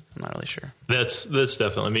 potentially. I'm not really sure. That's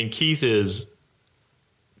definitely, I mean, Keith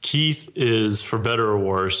is for better or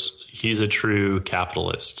worse, he's a true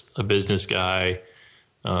capitalist, a business guy.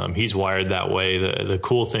 He's wired that way. The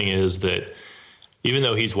cool thing is that even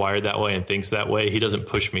though he's wired that way and thinks that way, he doesn't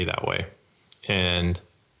push me that way. And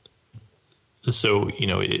so,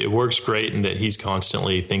 it works great in that he's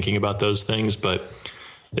constantly thinking about those things. But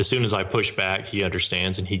as soon as I push back, he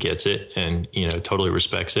understands and he gets it and, totally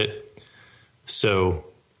respects it. So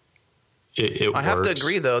it I works. have to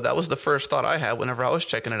agree, though. That was the first thought I had whenever I was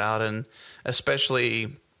checking it out. And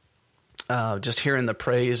especially just hearing the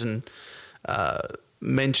praise and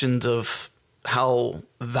mentions of how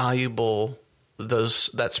valuable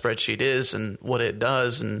that spreadsheet is and what it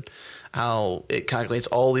does and how it calculates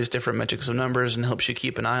all these different metrics of numbers and helps you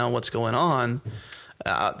keep an eye on what's going on.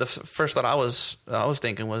 The first thought I was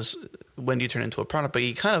thinking was, when do you turn into a product? But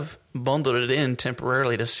you kind of bundled it in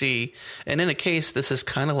temporarily to see. And in a case, this is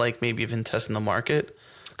kind of like maybe even testing the market,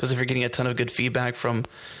 because if you're getting a ton of good feedback from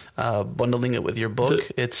bundling it with your book,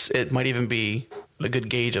 it might even be a good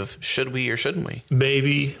gauge of should we or shouldn't we?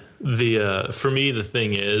 Maybe. For me, the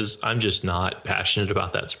thing is, I'm just not passionate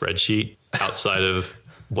about that spreadsheet outside of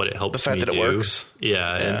what it helps me do. The fact that it works.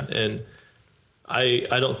 Yeah. And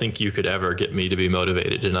I don't think you could ever get me to be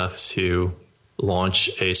motivated enough to launch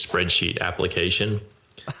a spreadsheet application,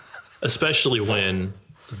 especially when,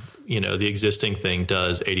 the existing thing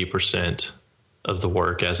does 80% of the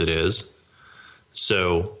work as it is.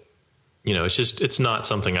 So, it's not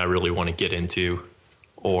something I really want to get into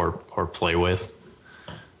or play with.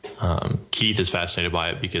 Keith is fascinated by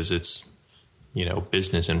it because it's,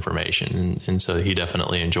 business information. And so he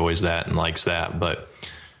definitely enjoys that and likes that. But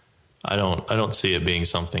I don't see it being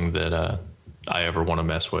something that I ever want to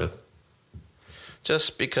mess with.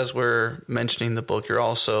 Just because we're mentioning the book, you're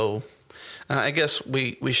also, I guess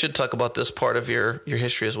we should talk about this part of your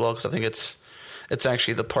history as well, because I think it's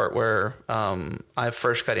actually the part where I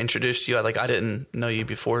first got introduced to you. I didn't know you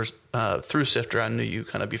before through Sifter. I knew you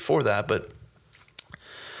kind of before that, but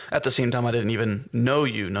at the same time, I didn't even know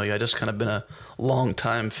you. I just kind of been a long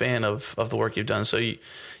time fan of the work you've done. So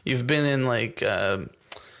you've been in like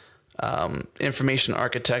information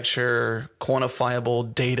architecture,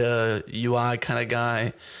 quantifiable data, UI kind of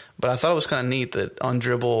guy. But I thought it was kind of neat that on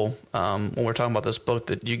Dribble, when we're talking about this book,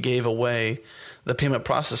 that you gave away the payment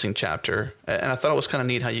processing chapter. And I thought it was kind of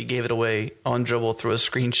neat how you gave it away on Dribble through a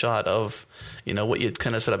screenshot of, what you'd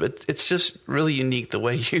kind of set up. It's just really unique the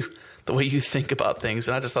way you think about things.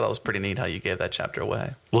 And I just thought that was pretty neat how you gave that chapter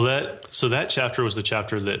away. Well, that chapter was the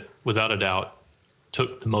chapter that, without a doubt,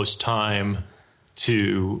 took the most time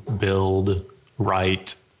to build,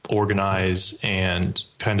 write, organize, and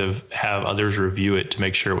kind of have others review it to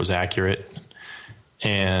make sure it was accurate.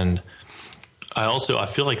 And I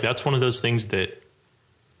feel like that's one of those things that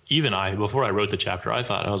even before I wrote the chapter, I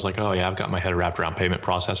was like, oh yeah, I've got my head wrapped around payment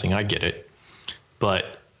processing. I get it.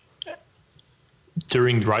 But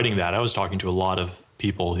during writing that, I was talking to a lot of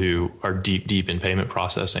people who are deep in payment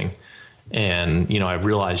processing. And, I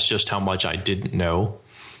realized just how much I didn't know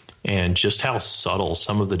and just how subtle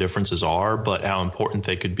some of the differences are, but how important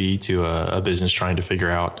they could be to a business trying to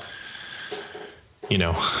figure out,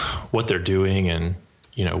 what they're doing and,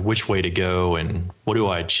 which way to go and what do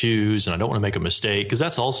I choose? And I don't want to make a mistake, because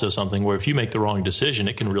that's also something where if you make the wrong decision,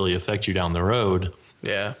 it can really affect you down the road.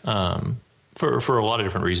 Yeah. For a lot of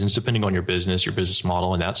different reasons, depending on your business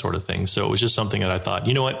model and that sort of thing. So it was just something that I thought,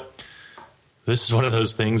 you know what, this is one of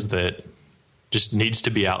those things that just needs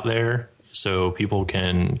to be out there so people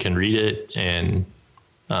can read it. And,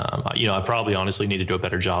 I probably honestly need to do a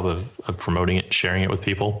better job of promoting it and sharing it with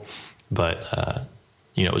people. But,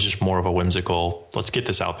 it was just more of a whimsical, let's get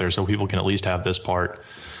this out there so people can at least have this part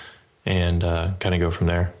and kind of go from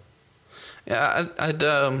there. Yeah, I'd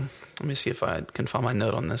let me see if I can find my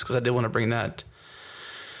note on this, because I did want to bring that.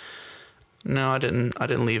 No, I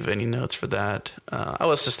didn't leave any notes for that. I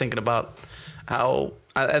was just thinking about how,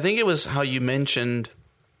 I think it was how you mentioned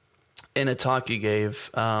in a talk you gave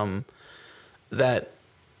that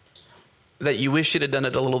you wish you'd have done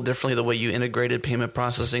it a little differently, the way you integrated payment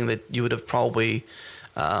processing, that you would have probably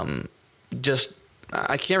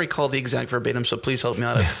I can't recall the exact verbatim, so please help me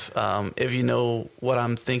out if you know what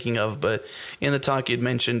I'm thinking of. But in the talk you'd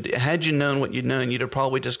mentioned, had you known what you'd known, you'd have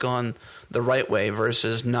probably just gone the right way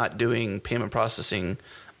versus not doing payment processing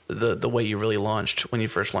the way you really launched when you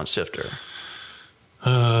first launched Sifter.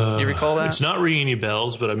 Do you recall that? It's not ringing any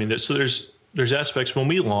bells, but I mean, there's aspects. When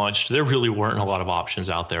we launched, there really weren't a lot of options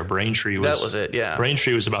out there. Braintree was it. Yeah,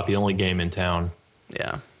 Braintree was about the only game in town.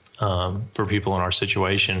 Yeah, for people in our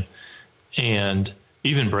situation, and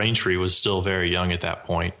even Braintree was still very young at that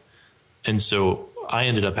point. And so I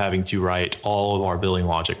ended up having to write all of our billing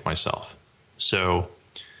logic myself. So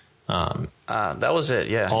that was it.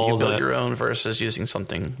 Yeah, you built your own versus using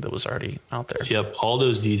something that was already out there. Yep, all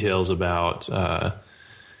those details about.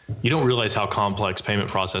 You don't realize how complex payment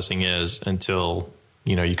processing is until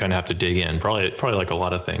you kind of have to dig in. Probably like a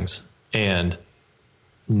lot of things. And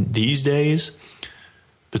these days,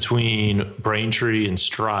 between Braintree and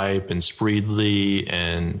Stripe and Spreedly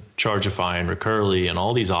and Chargeify and Recurly and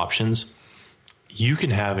all these options, you can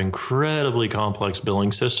have incredibly complex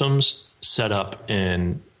billing systems set up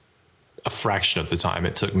in a fraction of the time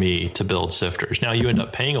it took me to build Sifters. Now you end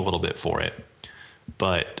up paying a little bit for it,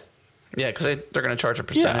 but yeah, because they're going to charge a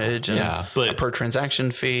percentage and but a per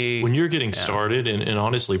transaction fee. When you're getting started, and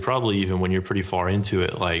honestly, probably even when you're pretty far into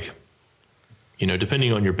it, like,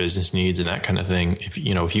 depending on your business needs and that kind of thing, if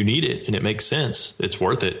you need it and it makes sense, it's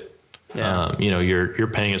worth it. Yeah. You're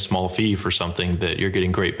paying a small fee for something that you're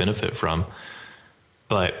getting great benefit from.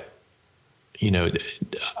 But,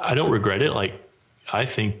 I don't regret it. Like, I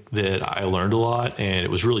think that I learned a lot and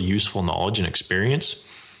it was really useful knowledge and experience.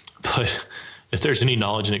 But if there's any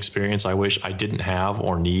knowledge and experience I wish I didn't have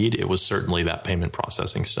or need, it was certainly that payment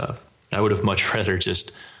processing stuff. I would have much rather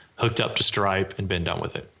just hooked up to Stripe and been done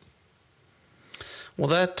with it.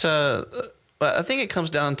 Well, I think it comes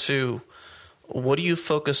down to, what do you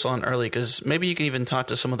focus on early? Because maybe you can even talk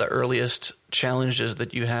to some of the earliest challenges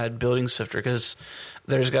that you had building Sifter, because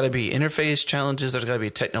there's got to be interface challenges, there's got to be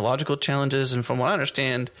technological challenges. And from what I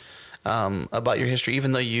understand about your history,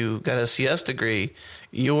 even though you got a CS degree,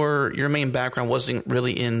 your main background wasn't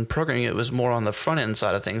really in programming. It was more on the front end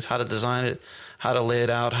side of things, how to design it, how to lay it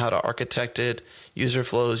out, how to architect it, user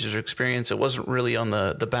flows, user experience. It wasn't really on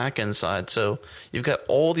the back end side. So you've got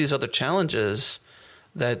all these other challenges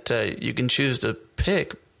that you can choose to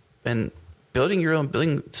pick, and building your own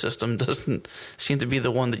billing system doesn't seem to be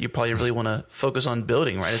the one that you probably really want to focus on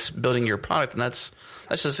building, right? It's building your product, and that's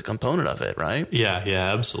just a component of it, right? Yeah,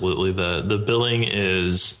 absolutely. The billing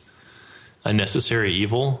is a necessary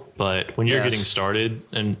evil, but when you're Yes. getting started,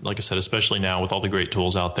 and like I said, especially now with all the great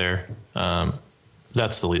tools out there,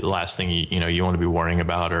 that's the last thing you want to be worrying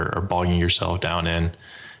about or bogging yourself down in.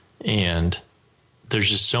 And there's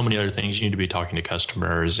just so many other things you need to be talking to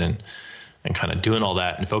customers and kind of doing all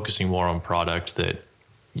that and focusing more on product that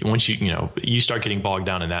once you start getting bogged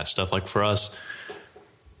down in that stuff. Like for us,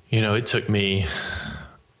 it took me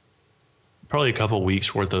probably a couple of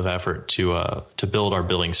weeks worth of effort to build our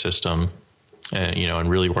billing system and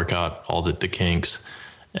really work out all the kinks.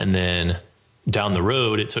 And then down the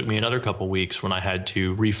road, it took me another couple of weeks when I had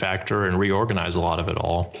to refactor and reorganize a lot of it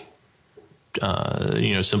all.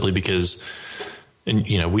 Simply because,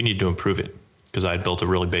 we need to improve it because I had built a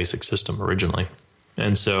really basic system originally.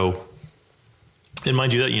 And so, and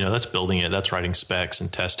mind you, that's building it, that's writing specs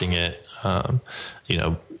and testing it.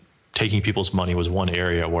 Taking people's money was one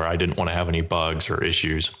area where I didn't want to have any bugs or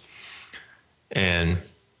issues. And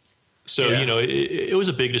so, it was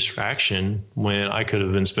a big distraction when I could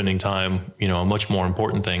have been spending time, on much more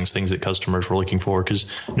important things that customers were looking for, because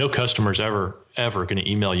no customer's ever going to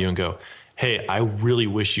email you and go, hey, I really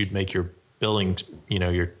wish you'd make your billing,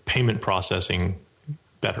 your payment processing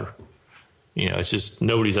better. It's just,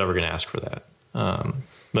 nobody's ever going to ask for that.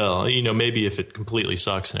 Well, maybe if it completely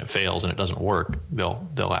sucks and it fails and it doesn't work,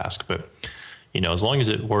 they'll ask. But, as long as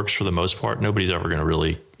it works for the most part, nobody's ever going to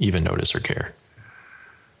really even notice or care.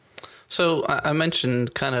 So I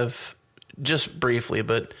mentioned kind of just briefly,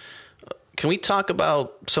 but can we talk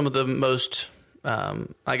about some of the most,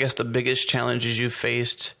 the biggest challenges you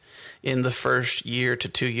faced in the first year to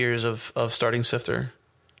 2 years of starting Sifter?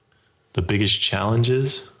 The biggest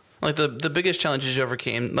challenges? Like the biggest challenges you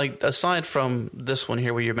overcame, like aside from this one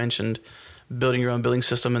here where you mentioned building your own billing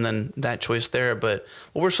system and then that choice there, but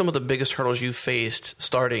what were some of the biggest hurdles you faced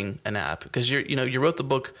starting an app? Because you wrote the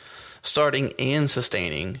book Starting and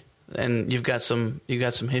Sustaining, and you've got some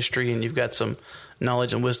history and you've got some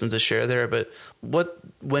knowledge and wisdom to share there, but what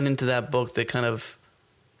went into that book that kind of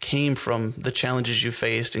came from the challenges you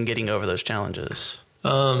faced and getting over those challenges?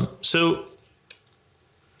 Oh,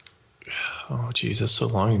 geez, that's so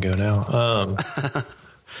long ago now.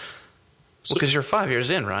 Because you're 5 years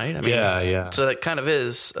in, right? I mean, yeah. So that kind of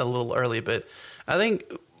is a little early, but I think,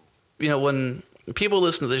 when people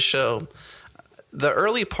listen to this show, the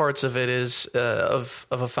early parts of it is of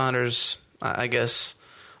a founder's, I guess,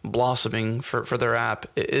 blossoming for their app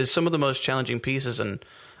is some of the most challenging pieces. And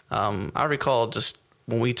I recall just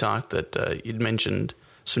when we talked that you'd mentioned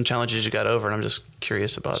some challenges you got over, and I'm just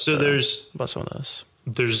curious about about some of those.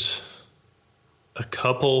 There's a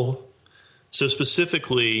couple. So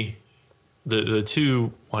specifically, the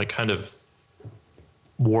two kind of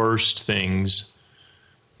worst things,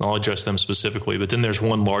 I'll address them specifically, but then there's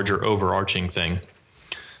one larger overarching thing.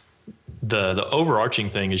 The overarching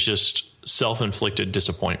thing is just self-inflicted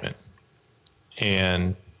disappointment.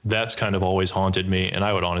 And that's kind of always haunted me. And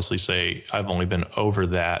I would honestly say I've only been over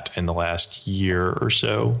that in the last year or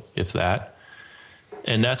so, if that.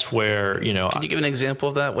 And that's where, Can you give an example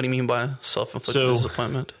of that? What do you mean by self-inflicted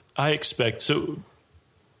disappointment?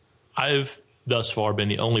 I've thus far been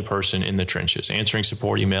the only person in the trenches, answering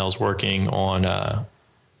support emails, working on the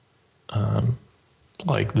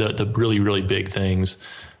really, really big things.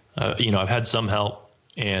 I've had some help,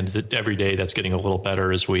 and every day that's getting a little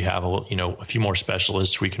better as we have a few more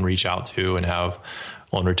specialists we can reach out to and have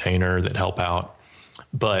on retainer that help out.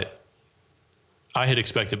 But I had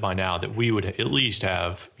expected by now that we would at least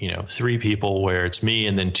have, 3 people where it's me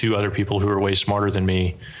and then 2 other people who are way smarter than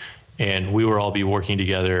me. And we would all be working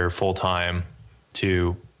together full time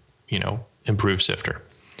to, improve Sifter.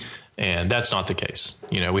 And that's not the case.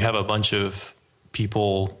 We have a bunch of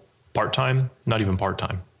people part-time, not even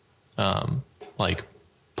part-time, part-time.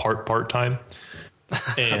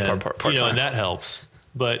 And, part-time. and that helps.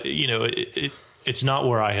 But, it's not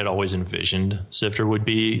where I had always envisioned Sifter would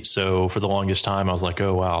be. So for the longest time, I was like,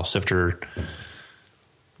 oh, wow, Sifter's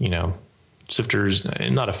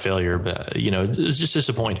not a failure, but, it's just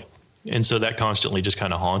disappointing. And so that constantly just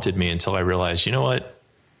kind of haunted me until I realized, you know what?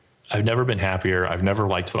 I've never been happier. I've never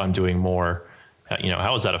liked what I'm doing more.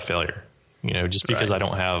 How is that a failure? Just because I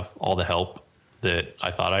don't have all the help that I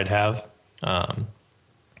thought I'd have. And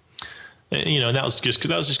that was just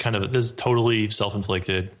kind of this totally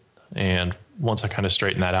self-inflicted. And once I kind of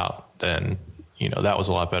straightened that out, then, that was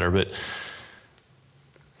a lot better. But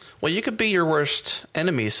well, you could be your worst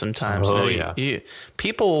enemy sometimes. Oh, yeah.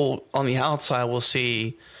 People on the outside will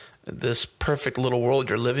see this perfect little world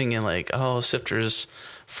you're living in, like, oh, Sifter's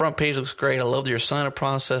front page looks great. I love your sign-up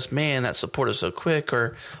process. Man, that support is so quick.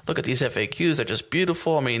 Or look at these FAQs. They're just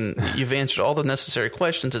beautiful. I mean, you've answered all the necessary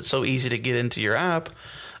questions. It's so easy to get into your app.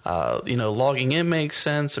 Logging in makes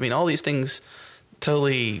sense. I mean, all these things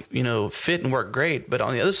totally, fit and work great. But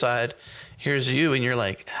on the other side, here's you, and you're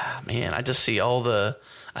like, man, I see all the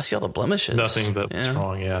blemishes. Nothing but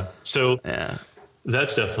wrong. Yeah. So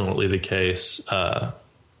that's definitely the case.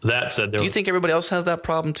 That said, do you think everybody else has that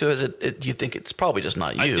problem too? Do you think it's probably just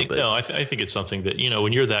not you? I think it's something that,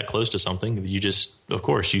 when you're that close to something, you just, of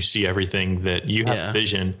course, you see everything that you have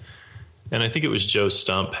vision. And I think it was Joe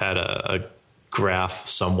Stump had a graph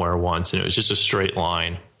somewhere once, and it was just a straight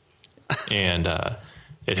line. And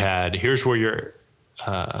it had, here's where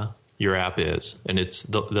your app is. And it's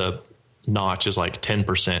the notch is like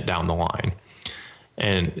 10% down the line.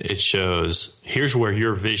 And it shows, here's where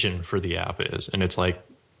your vision for the app is. And it's like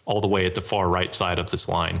all the way at the far right side of this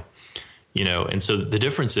line, And so the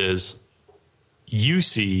difference is you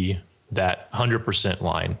see that 100%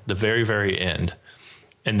 line, the very, very end.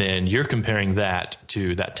 And then you're comparing that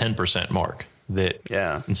to that 10% mark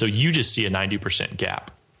and so you just see a 90% gap.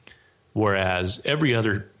 Whereas every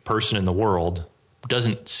other person in the world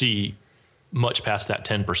doesn't see much past that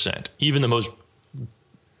 10%. Even the most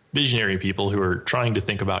visionary people who are trying to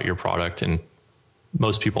think about your product, and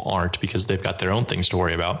most people aren't because they've got their own things to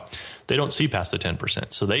worry about, they don't see past the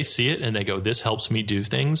 10%. So they see it and they go, this helps me do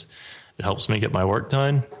things. It helps me get my work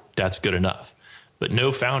done. That's good enough. But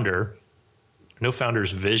no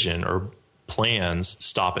founder's vision or plans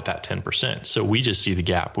stop at that 10%. So we just see the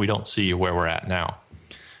gap. We don't see where we're at now.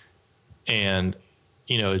 And,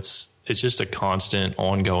 it's just a constant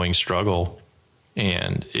ongoing struggle.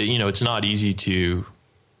 And, it's not easy to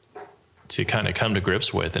kind of come to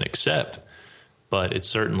grips with and accept, but it's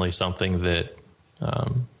certainly something that,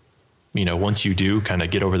 once you do kind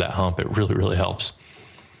of get over that hump, it really, really helps.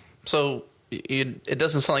 So it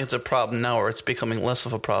doesn't sound like it's a problem now, or it's becoming less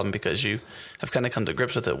of a problem because you have kind of come to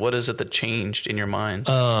grips with it. What is it that changed in your mind?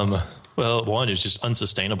 Well, one is just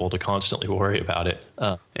unsustainable to constantly worry about it.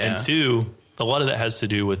 And two, a lot of that has to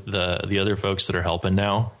do with the other folks that are helping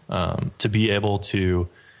now, to be able to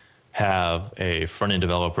have a front end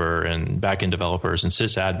developer and back end developers and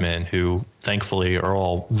sysadmin who thankfully are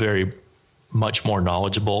all very much more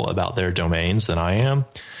knowledgeable about their domains than I am.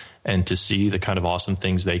 And to see the kind of awesome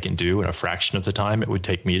things they can do in a fraction of the time it would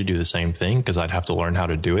take me to do the same thing, because I'd have to learn how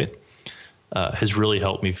to do it, has really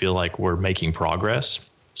helped me feel like we're making progress.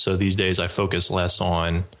 So these days I focus less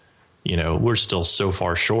on, we're still so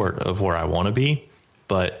far short of where I want to be,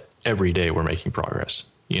 but every day we're making progress,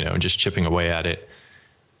 and just chipping away at it.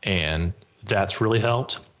 And that's really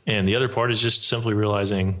helped. And the other part is just simply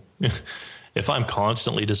realizing if I'm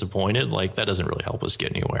constantly disappointed, like that doesn't really help us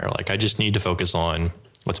get anywhere. Like I just need to focus on,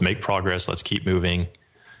 let's make progress. Let's keep moving.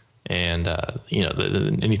 And,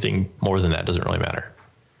 anything more than that doesn't really matter.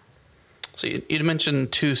 So you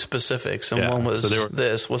mentioned two specifics, and one was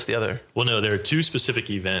this. What's the other? Well, no, there are two specific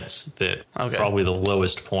events that are probably the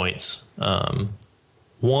lowest points.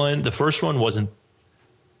 The first one wasn't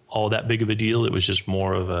all that big of a deal. It was just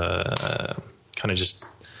more of a kind of just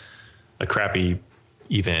a crappy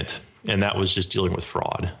event. And that was just dealing with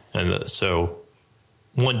fraud. And so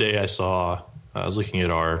one day I was looking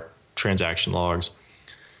at our transaction logs,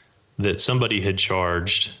 that somebody had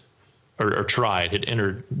charged or had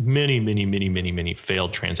entered many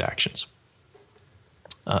failed transactions,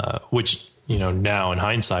 which, now in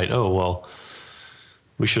hindsight,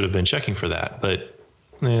 we should have been checking for that, but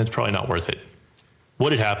it's probably not worth it.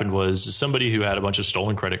 What had happened was somebody who had a bunch of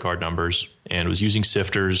stolen credit card numbers and was using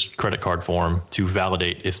Sifter's credit card form to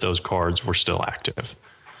validate if those cards were still active.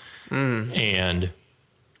 And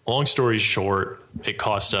long story short, it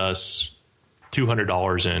cost us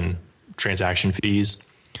 $200 in transaction fees.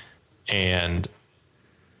 And,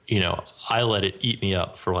 I let it eat me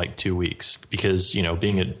up for like 2 weeks because,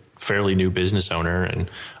 being a fairly new business owner and,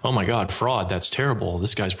 oh my God, fraud, that's terrible.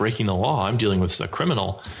 This guy's breaking the law. I'm dealing with a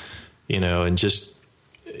criminal, and just,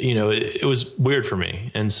 it was weird for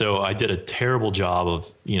me. And so I did a terrible job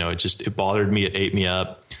of, it bothered me. It ate me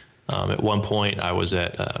up. At one point I was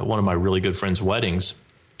at one of my really good friend's weddings,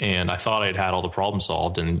 and I thought I'd had all the problems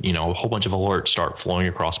solved, and, a whole bunch of alerts start flowing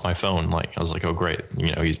across my phone. Like, I was like, oh great.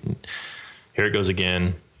 Here it goes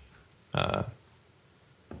again. And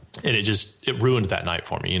it ruined that night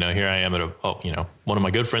for me. Here I am at one of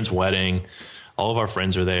my good friend's wedding. All of our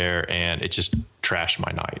friends are there, and it just trashed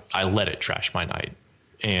my night. I let it trash my night,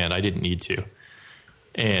 and I didn't need to.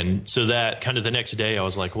 And so that kind of the next day I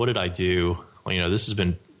was like, what did I do? Well, this has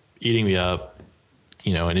been eating me up,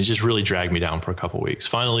 and it just really dragged me down for a couple of weeks.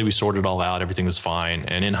 Finally, we sorted it all out. Everything was fine.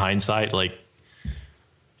 And in hindsight,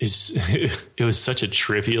 it was such a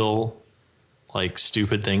trivial,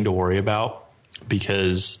 stupid thing to worry about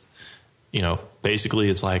because, basically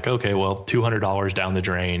it's like, okay, well, $200 down the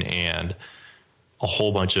drain and a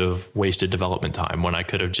whole bunch of wasted development time when I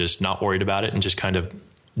could have just not worried about it and just kind of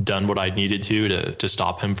done what I needed to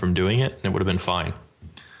stop him from doing it, and it would have been fine.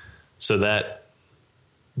 So that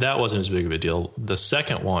wasn't as big of a deal. The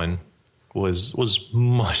second one was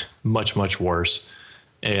much worse.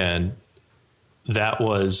 And that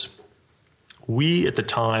was, we at the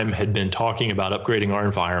time had been talking about upgrading our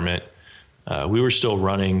environment. We were still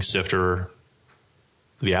running Sifter,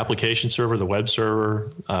 the application server, the web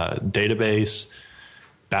server, database,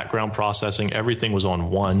 background processing. Everything was on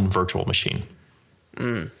one virtual machine.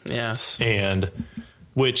 Yes. And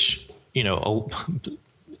which,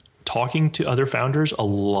 talking to other founders, a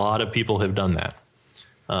lot of people have done that.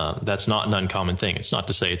 That's not an uncommon thing. It's not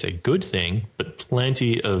to say it's a good thing, but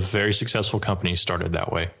plenty of very successful companies started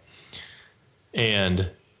that way. And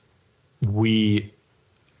we,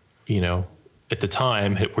 at the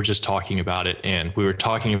time, we're just talking about it, and we were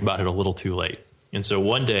talking about it a little too late. And so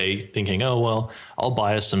one day thinking, oh, well, I'll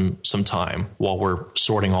buy us some time while we're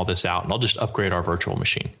sorting all this out, and I'll just upgrade our virtual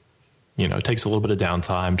machine. It takes a little bit of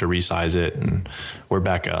downtime to resize it, and we're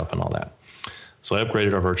back up and all that. So I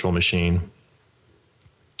upgraded our virtual machine,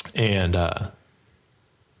 and,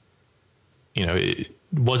 it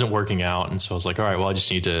wasn't working out. And so I was like, all right, well, I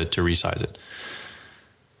just need to resize it.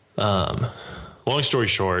 Long story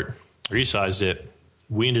short, resized it.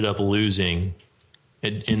 We ended up losing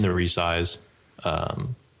in the resize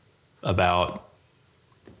about,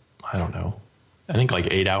 I don't know, I think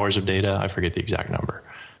like 8 hours of data. I forget the exact number.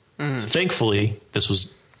 Thankfully, this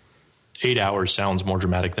was 8 hours, sounds more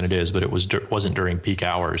dramatic than it is, but it wasn't during peak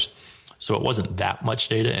hours. So it wasn't that much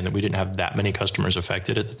data, and we didn't have that many customers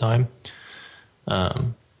affected at the time.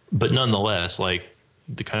 But nonetheless, like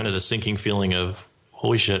the sinking feeling of,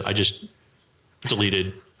 holy shit, I just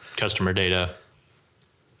deleted customer data.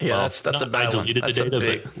 Yeah, well, that's a bad one. I deleted the data,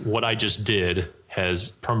 but what I just did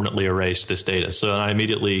has permanently erased this data. So I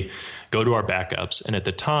immediately go to our backups. And at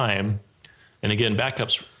the time, and again,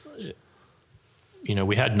 backups,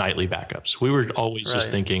 we had nightly backups. We were always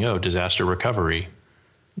just thinking, disaster recovery,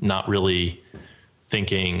 not really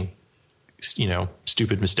thinking,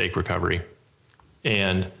 stupid mistake recovery.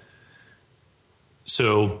 And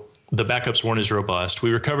so the backups weren't as robust.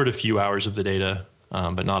 We recovered a few hours of the data,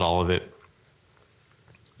 but not all of it.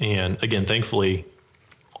 And again, thankfully,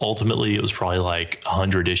 ultimately it was probably like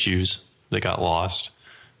 100 issues that got lost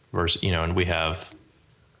versus, and we have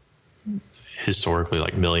historically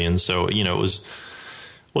like millions. So, it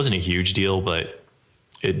wasn't a huge deal, but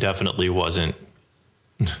it definitely wasn't,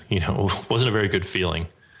 wasn't a very good feeling.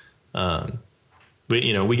 But,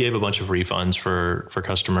 we gave a bunch of refunds for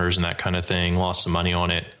customers and that kind of thing, lost some money on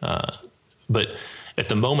it. But at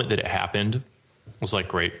the moment that it happened, it was like,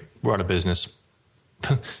 great, we're out of business.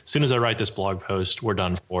 As soon as I write this blog post, we're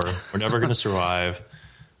done for. We're never going to survive.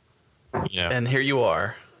 And here you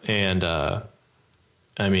are. And,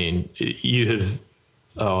 you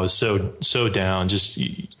have, so down, just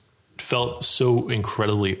felt so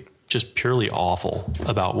incredibly, just purely awful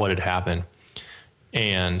about what had happened.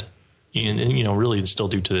 And really still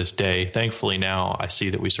do to this day. Thankfully now I see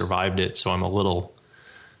that we survived it. So I'm a little,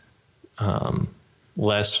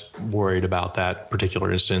 less worried about that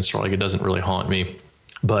particular instance, or like it doesn't really haunt me.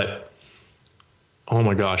 But oh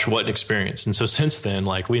my gosh, what an experience. And so since then,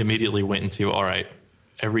 like we immediately went into, all right,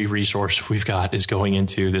 every resource we've got is going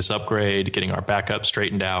into this upgrade, getting our backup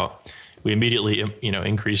straightened out. We immediately,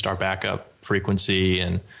 increased our backup frequency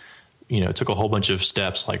and, took a whole bunch of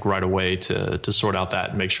steps like right away to sort out that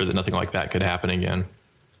and make sure that nothing like that could happen again.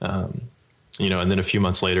 And then a few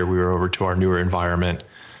months later, we were over to our newer environment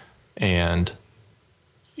and,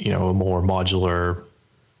 a more modular,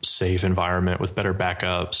 safe environment with better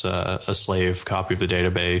backups, a slave copy of the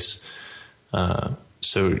database.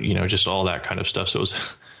 So, just all that kind of stuff. So it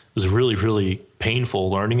was a really, really painful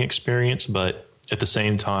learning experience. But at the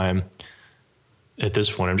same time, at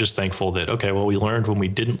this point, I'm just thankful that, okay, well, we learned when we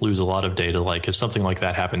didn't lose a lot of data. Like if something like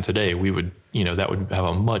that happened today, we would, that would have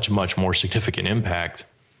a much, much more significant impact.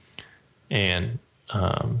 And,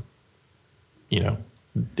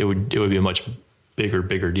 it would be a much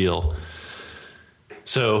bigger deal.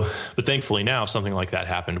 So, but thankfully now, if something like that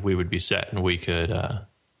happened, we would be set and we could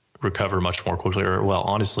recover much more quickly. Or, well,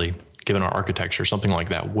 honestly, given our architecture, something like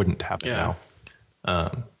that wouldn't happen now.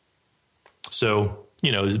 So,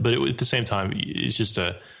 but at the same time, it's just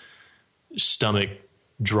a stomach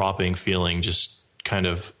dropping feeling, just kind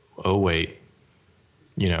of, oh, wait,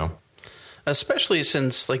 Especially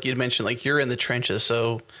since, like you'd mentioned, like you're in the trenches.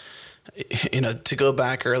 So, to go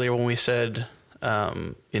back earlier when we said,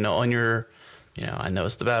 on your I know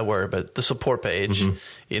it's the bad word, but the support page,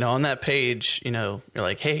 on that page, you're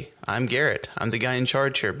like, hey, I'm Garrett. I'm the guy in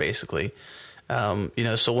charge here, basically.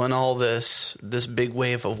 So when all this big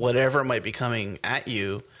wave of whatever might be coming at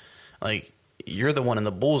you, like, you're the one in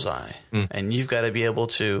the bullseye, and you've got to be able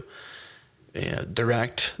to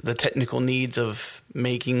direct the technical needs of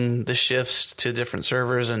making the shifts to different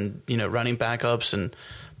servers and, running backups.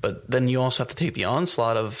 But then you also have to take the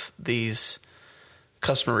onslaught of these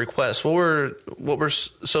customer requests.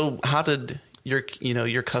 So how did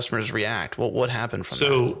your customers react? What happened from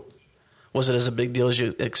that? Was it as a big deal as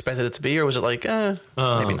you expected it to be, or was it like,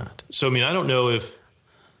 maybe not? So, I don't know if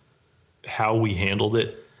how we handled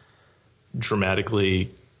it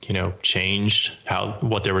dramatically, changed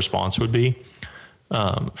what their response would be.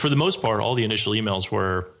 For the most part, all the initial emails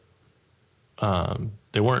were,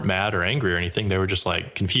 they weren't mad or angry or anything. They were just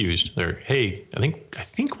like confused. They're, hey, I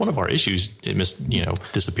think one of our issues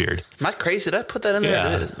disappeared. Am I crazy? Did I put that in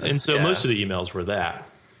there? Yeah. And so most of the emails were that.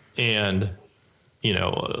 And,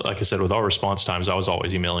 like I said, with our response times, I was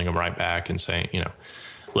always emailing them right back and saying,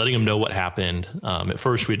 letting them know what happened. At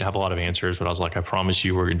first, we didn't have a lot of answers, but I was like, I promise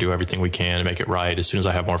you, we're going to do everything we can to make it right. As soon as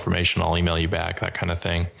I have more information, I'll email you back, that kind of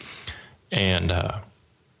thing. And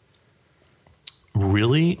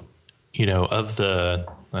really, of the,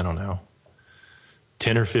 I don't know,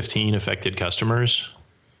 10 or 15 affected customers,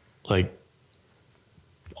 like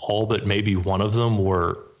all but maybe one of them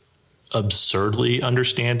were absurdly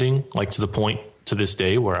understanding, like to the point to this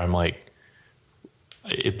day where I'm like,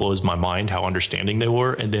 it blows my mind how understanding they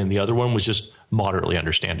were. And then the other one was just moderately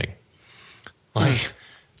understanding. Like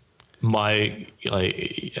I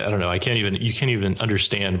don't know, you can't even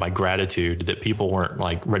understand my gratitude that people weren't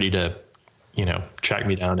like ready to, track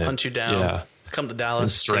me down and hunt you down, come to Dallas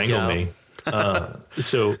and strangle me.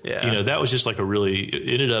 That was just like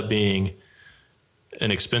it ended up being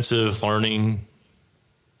an expensive learning,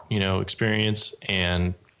 experience,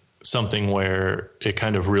 and something where it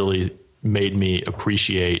kind of really made me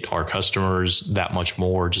appreciate our customers that much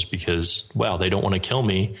more, just because, wow, they don't want to kill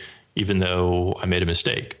me even though I made a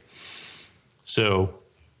mistake. So,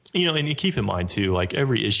 and you keep in mind too, like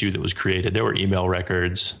every issue that was created, there were email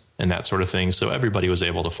records and that sort of thing. So everybody was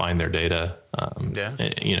able to find their data,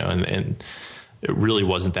 and it really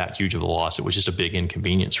wasn't that huge of a loss. It was just a big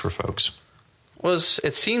inconvenience for folks.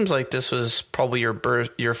 It seems like this was probably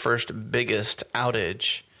your first biggest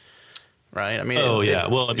outage, right? I mean,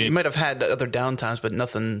 you might have had other downtimes, but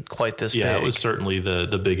nothing quite this big. Yeah, it was certainly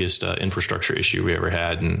the biggest infrastructure issue we ever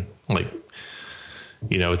had. And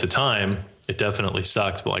at the time, it definitely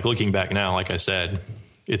sucked. But like looking back now, like I said,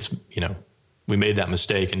 it's, we made that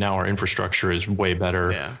mistake and now our infrastructure is way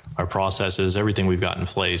better. Yeah. Our processes, everything we've got in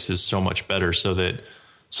place is so much better so that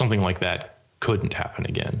something like that couldn't happen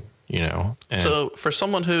again, And so for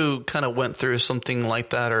someone who kind of went through something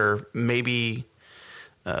like that, or maybe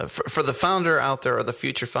for the founder out there or the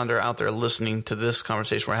future founder out there listening to this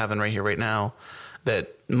conversation we're having right here, right now,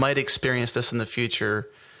 that might experience this in the future.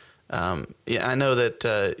 I know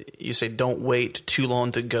that you say don't wait too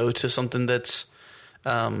long to go to something that's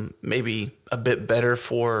maybe a bit better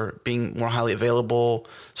for being more highly available,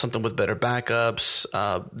 something with better backups,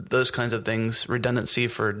 those kinds of things, redundancy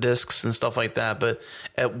for disks and stuff like that. But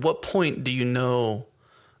at what point do you know,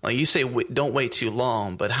 like you say, don't wait too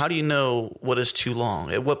long, but how do you know what is too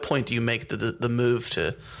long? At what point do you make the move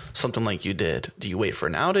to something like you did? Do you wait for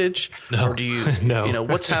an outage? No. Or do you, No.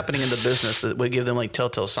 What's happening in the business that would give them like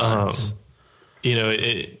telltale signs?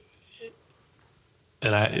 This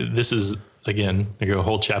is, again, I go a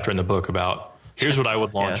whole chapter in the book about here's what I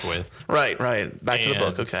would launch with. Right. Back to the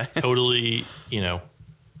book. Okay. Totally,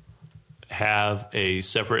 have a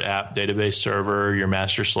separate app database server, your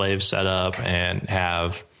master slave set up, and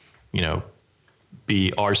have,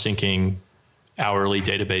 be rsynching hourly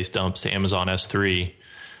database dumps to Amazon S3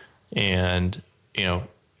 and,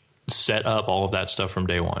 set up all of that stuff from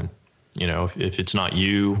day one. If it's not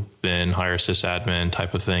you, then hire a sysadmin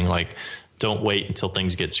type of thing. Like, don't wait until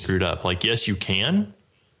things get screwed up. Like, yes, you can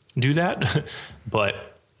do that,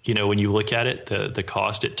 but when you look at it, the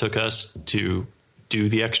cost it took us to do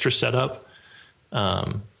the extra setup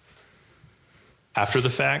after the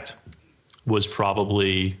fact was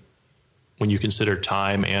probably, when you consider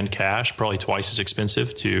time and cash, probably twice as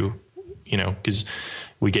expensive to, because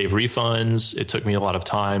we gave refunds. It took me a lot of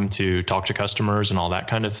time to talk to customers and all that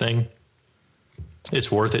kind of thing.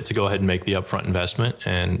 It's worth it to go ahead and make the upfront investment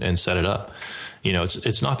and set it up.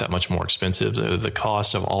 It's not that much more expensive. The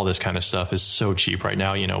cost of all this kind of stuff is so cheap right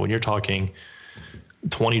now. When you're talking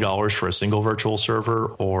 $20 for a single virtual server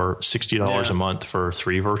or $60 a month for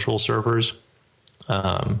 3 virtual servers,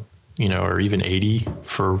 or even 80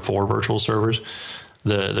 for 4 virtual servers,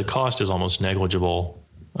 the cost is almost negligible.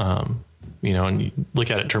 And you look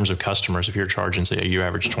at it in terms of customers. If you're charging, say, you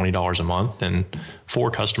average $20 a month, then 4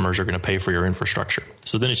 customers are going to pay for your infrastructure.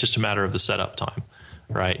 So then it's just a matter of the setup time,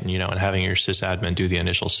 right? And having your sysadmin do the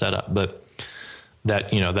initial setup. But that,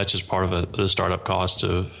 that's just part of the startup cost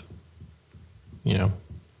of,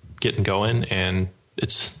 getting going. And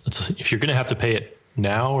it's if you're going to have to pay it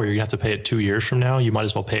now, or you're going to have to pay it 2 years from now, you might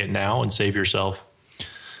as well pay it now and save yourself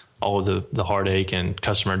all of the heartache and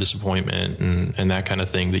customer disappointment and that kind of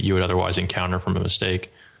thing that you would otherwise encounter from a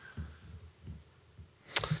mistake.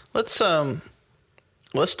 Let's talk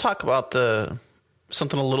about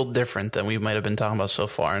something a little different than we might have been talking about so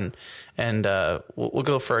far, and we'll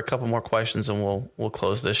go for a couple more questions, and we'll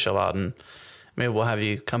close this show out, and maybe we'll have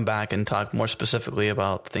you come back and talk more specifically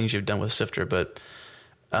about things you've done with Sifter. But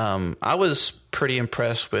I was pretty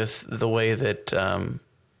impressed with the way that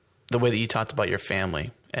you talked about your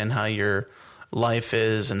family and how your life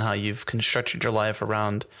is and how you've constructed your life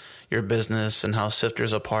around your business and how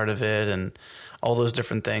Sifter's a part of it and all those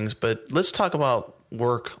different things. But let's talk about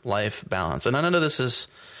work-life balance. And I know this is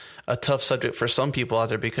a tough subject for some people out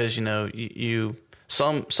there because,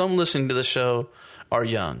 some listening to the show are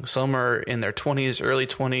young. Some are in their 20s, early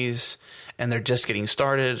 20s, and they're just getting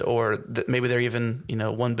started, or maybe they're even,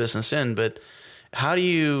 one business in. But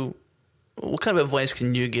what kind of advice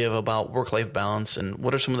can you give about work-life balance, and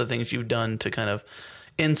what are some of the things you've done to kind of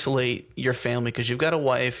insulate your family? Because you've got a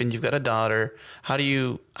wife and you've got a daughter. How do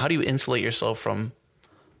you insulate yourself from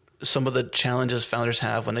some of the challenges founders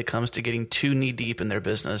have when it comes to getting too knee deep in their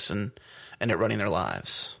business and it running their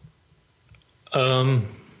lives? So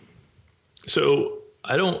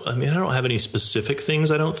I don't have any specific things.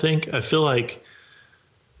 I don't think. I feel like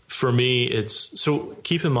for me, so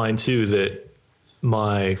keep in mind too that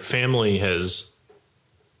my family has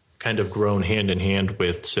kind of grown hand in hand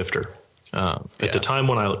with Sifter. At the time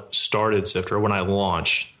when I started Sifter, when I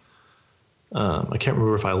launched, I can't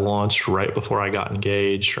remember if I launched right before I got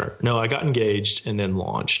engaged no, I got engaged and then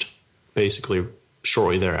launched basically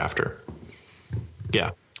shortly thereafter.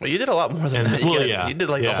 Yeah. Well, you did a lot more than that. You did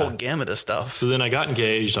the whole gamut of stuff. So then I got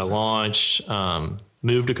engaged, I launched,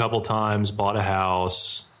 moved a couple times, bought a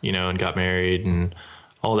house, and got married and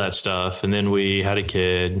all that stuff. And then we had a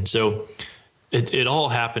kid. So it all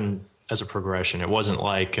happened as a progression. It wasn't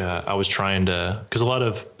like I was trying to, because a lot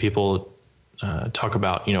of people talk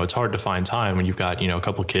about, it's hard to find time when you've got, a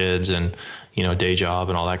couple kids and, a day job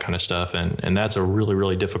and all that kind of stuff. And that's a really,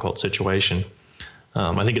 really difficult situation.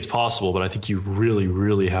 I think it's possible, but I think you really,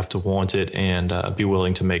 really have to want it and be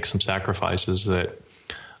willing to make some sacrifices that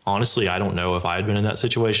honestly, I don't know if I had been in that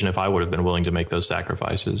situation, if I would have been willing to make those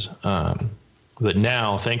sacrifices. But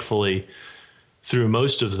now, thankfully, through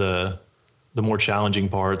most of the more challenging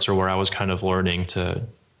parts, or where I was kind of learning to,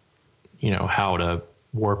 how to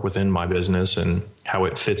work within my business and how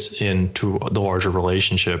it fits into the larger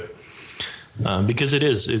relationship, because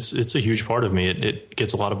it's a huge part of me. It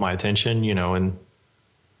gets a lot of my attention, and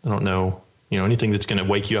I don't know, anything that's going to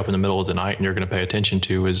wake you up in the middle of the night and you're going to pay attention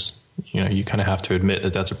to is, you kind of have to admit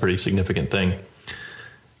that that's a pretty significant thing.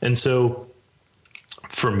 And so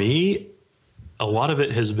for me, a lot of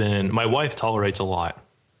it has been, my wife tolerates a lot,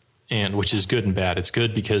 and which is good and bad. It's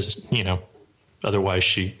good because, otherwise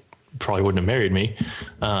she probably wouldn't have married me.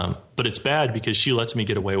 But it's bad because she lets me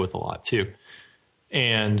get away with a lot too.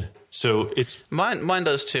 And so it's mine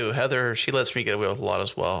does too. Heather, she lets me get away with a lot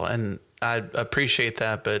as well. And I appreciate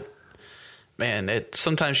that, but man,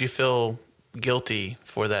 sometimes you feel guilty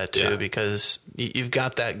for that too, because you've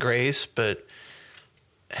got that grace, but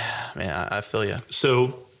man, I feel you.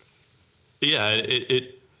 So yeah,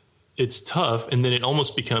 it's tough. And then it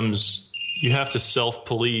almost becomes, you have to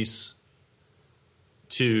self-police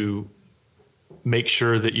to make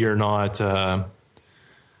sure that you're not kind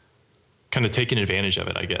of taking advantage of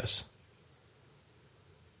it, I guess.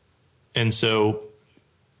 And so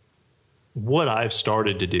what I've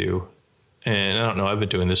started to do, and I don't know, I've been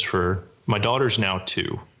doing this my daughter's now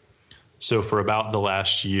 2. So for about the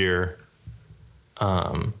last year,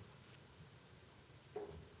 I've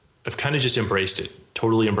kind of just embraced it,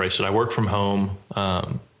 totally embraced it. I work from home.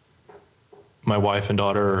 My wife and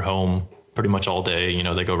daughter are home pretty much all day.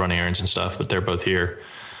 They go run errands and stuff, but they're both here.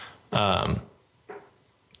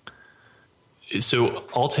 So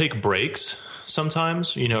I'll take breaks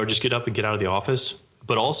sometimes, or just get up and get out of the office.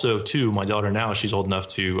 But also, too, my daughter now, she's old enough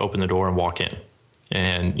to open the door and walk in.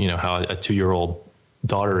 And, how a 2-year-old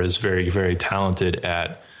daughter is very, very talented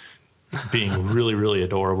at being really, really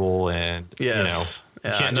adorable. And, yes.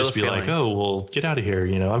 You can't just be like, oh, well, get out of here.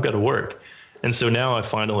 I've got to work. And so now I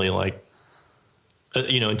finally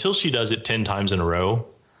until she does it 10 times in a row,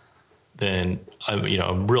 then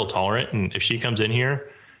I'm real tolerant. And if she comes in here,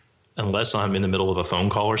 unless I'm in the middle of a phone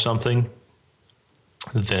call or something,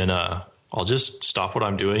 then I'll just stop what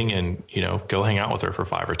I'm doing and, go hang out with her for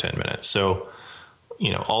 5 or 10 minutes. So,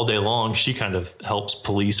 all day long, she kind of helps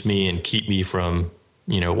police me and keep me from,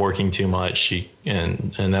 working too much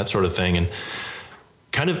and that sort of thing. And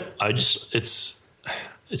kind of,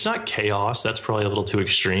 it's not chaos. That's probably a little too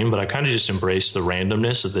extreme, but I kind of just embrace the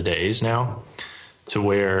randomness of the days now, to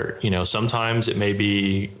where, sometimes it may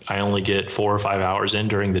be I only get 4 or 5 hours in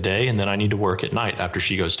during the day, and then I need to work at night after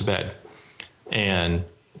she goes to bed. And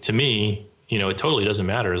to me, it totally doesn't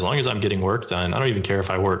matter. As long as I'm getting work done, I don't even care if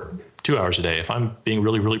I work 2 hours a day. If I'm being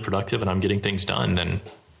really, really productive and I'm getting things done, then,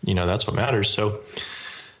 that's what matters. So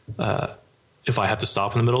if I have to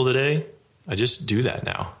stop in the middle of the day, I just do that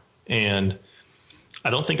now. And I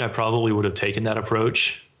don't think I probably would have taken that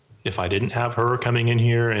approach if I didn't have her coming in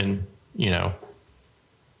here and,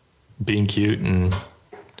 being cute and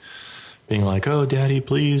being like, "Oh, daddy,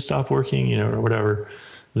 please stop working," or whatever.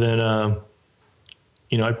 Then,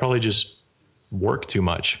 I'd probably just work too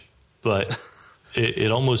much, but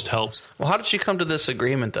it almost helps. Well, how did she come to this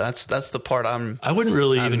agreement? That's the part I wouldn't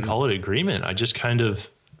really even call it agreement. I just kind of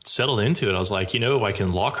settled into it. I was like, I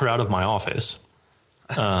can lock her out of my office.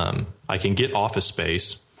 I can get office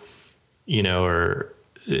space, or,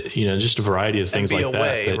 just a variety of things like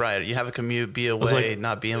away, that. Right. You have a commute, be away,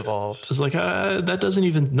 not be involved. It's like,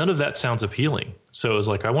 none of that sounds appealing. So it was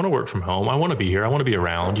like, I want to work from home. I want to be here. I want to be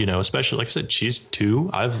around, especially, like I said, she's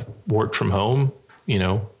 2. I've worked from home,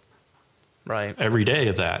 right, every day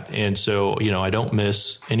of that. And so, I don't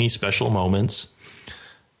miss any special moments.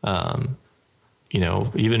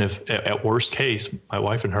 Even if at worst case, my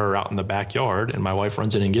wife and her are out in the backyard and my wife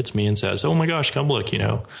runs in and gets me and says, "Oh my gosh, come look,"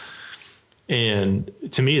 and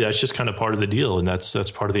to me, that's just kind of part of the deal. And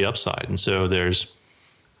that's part of the upside. And so there's,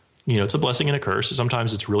 it's a blessing and a curse.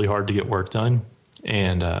 Sometimes it's really hard to get work done,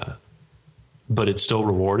 but it's still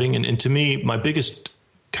rewarding. And to me, my biggest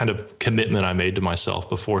kind of commitment I made to myself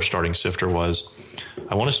before starting Sifter was,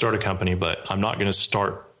 I want to start a company, but I'm not going to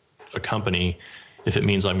start a company if it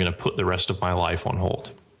means I'm going to put the rest of my life on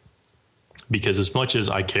hold. Because as much as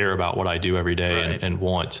I care about what I do every day, right, and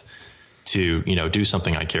want to, do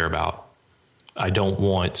something I care about, I don't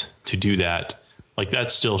want to do that. Like, that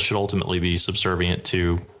still should ultimately be subservient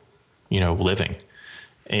to, living.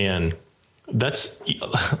 And that's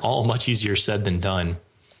all much easier said than done.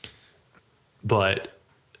 But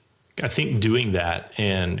I think doing that,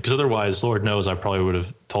 and because otherwise, Lord knows, I probably would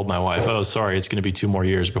have told my wife, "Oh, sorry, it's going to be 2 more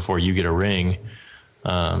years before you get a ring."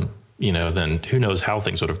 Then who knows how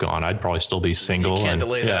things would have gone. I'd probably still be single. You can't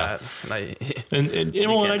delay that. I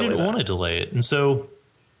didn't want to delay it. And so,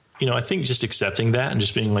 I think just accepting that and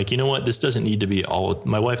just being like, this doesn't need to be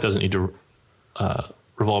my wife doesn't need to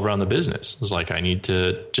revolve around the business. It's like, I need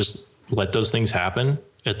to just let those things happen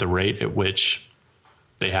at the rate at which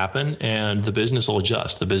they happen, and the business will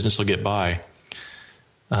adjust. The business will get by.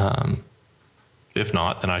 If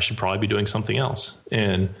not, then I should probably be doing something else.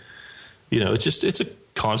 And, it's a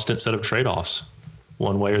constant set of trade-offs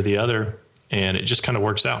one way or the other, and it just kind of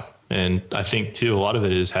works out. And I think too, a lot of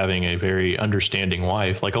it is having a very understanding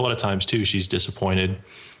wife. Like, a lot of times too, she's disappointed,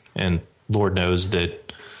 and Lord knows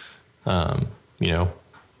that,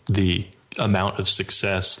 the amount of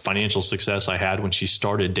success, financial success I had when she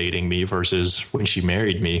started dating me versus when she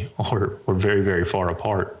married me were very, very far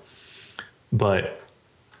apart. But,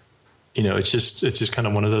 it's just kind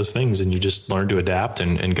of one of those things, and you just learn to adapt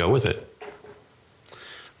and go with it.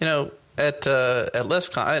 At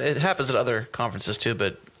it happens at other conferences too,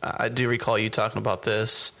 but I do recall you talking about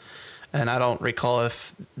this, and I don't recall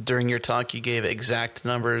if during your talk you gave exact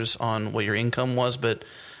numbers on what your income was, but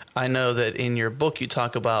I know that in your book you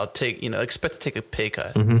talk about expect to take a pay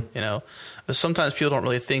cut. Mm-hmm. Sometimes people don't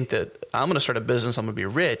really think that I'm going to start a business, I'm going to be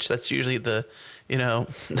rich. That's usually that's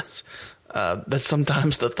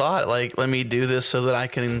sometimes the thought. Like, let me do this so that I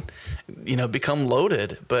can, become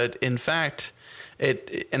loaded. But in fact,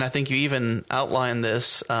 and I think you even outline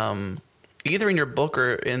this either in your book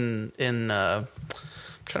or in I'm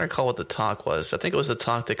trying to recall what the talk was. I think it was the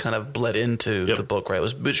talk that kind of bled into the book, right? It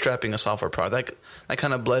was bootstrapping a software product. That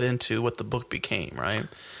kind of bled into what the book became, right?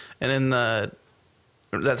 And then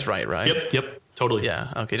that's right? Yep, totally.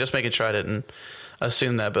 Yeah, okay, just making sure I didn't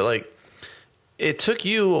assume that. But, like, it took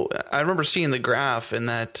you – I remember seeing the graph in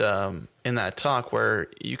that talk where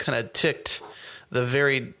you kind of ticked the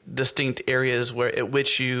very distinct areas at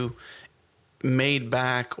which you made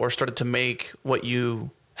back or started to make what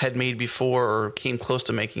you had made before or came close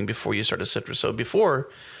to making before you started Sifter. So before,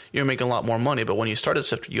 you were making a lot more money, but when you started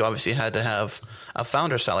Sifter, you obviously had to have a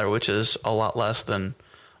founder salary, which is a lot less than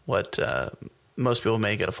what most people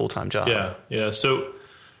make at a full-time job. Yeah. So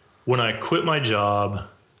when I quit my job,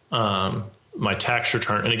 my tax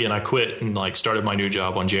return, and again, I quit and like started my new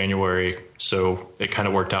job on January, so it kind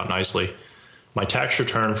of worked out nicely. My tax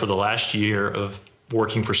return for the last year of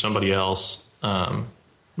working for somebody else,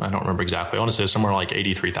 I don't remember exactly. I want to say somewhere like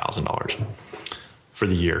 $83,000 for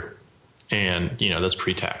the year. And, that's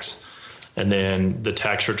pre-tax. And then the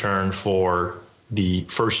tax return for the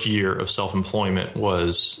first year of self-employment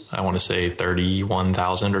was, I want to say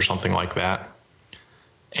 31,000 or something like that.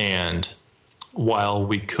 And while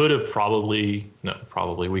we could have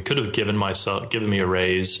we could have given me a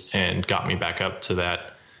raise and got me back up to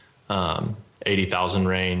that 80,000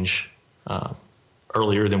 range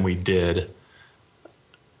earlier than we did.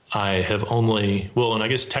 I have only, and I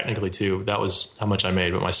guess technically too, that was how much I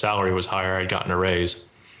made, but my salary was higher. I'd gotten a raise.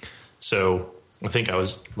 So I think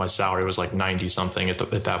my salary was like 90 something at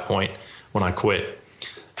that point when I quit.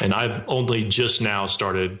 And I've only just now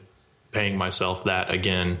started paying myself that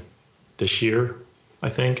again this year, I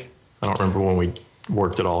think. I don't remember when we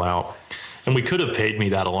worked it all out. And we could have paid me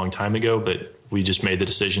that a long time ago, but we just made the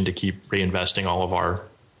decision to keep reinvesting all of our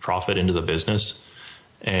profit into the business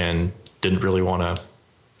and didn't really want to,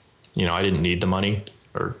 I didn't need the money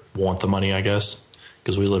or want the money, I guess,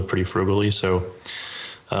 because we live pretty frugally. So,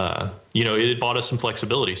 it bought us some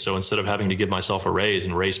flexibility. So instead of having to give myself a raise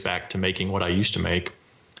and race back to making what I used to make,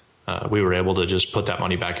 we were able to just put that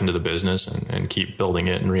money back into the business and keep building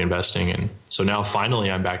it and reinvesting. And so now finally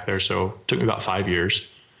I'm back there. So it took me about 5 years,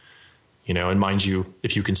 and mind you,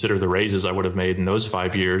 if you consider the raises I would have made in those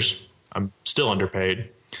 5 years, I'm still underpaid.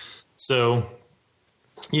 So,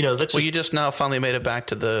 that's you just now finally made it back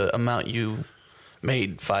to the amount you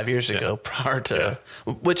made 5 years ago prior to,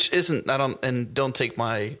 which isn't, don't take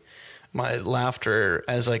my laughter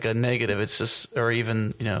as like a negative. It's just, or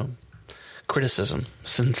even, criticism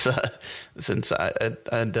since I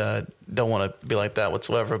don't want to be like that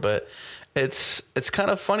whatsoever, but it's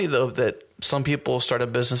kind of funny though that some people start a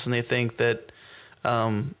business and they think that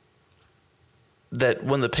that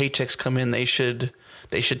when the paychecks come in they should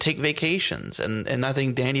take vacations, and I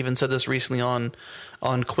think Dan even said this recently on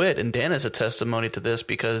Quit, and Dan is a testimony to this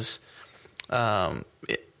because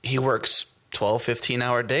he works 12,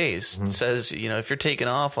 15-hour days. Mm-hmm. Says, if you're taking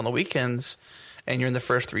off on the weekends and you're in the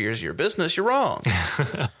first 3 years of your business, you're wrong.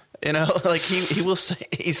 Like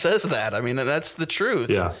he says that. I mean, that's the truth.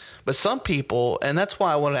 Yeah. But some people, and that's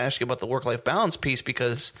why I wanted to ask you about the work-life balance piece,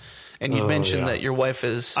 because, and you mentioned that your wife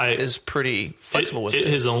is pretty flexible with it.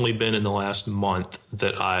 It has only been in the last month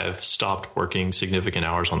that I've stopped working significant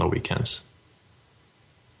hours on the weekends.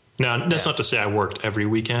 Now, that's not to say I worked every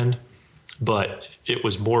weekend, but it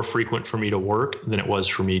was more frequent for me to work than it was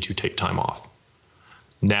for me to take time off.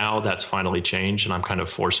 Now that's finally changed, and I'm kind of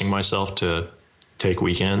forcing myself to take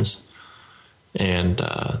weekends. And,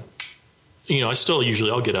 I'll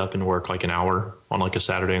get up and work like an hour on like a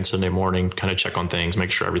Saturday and Sunday morning, kind of check on things,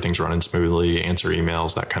 make sure everything's running smoothly, answer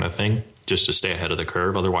emails, that kind of thing, just to stay ahead of the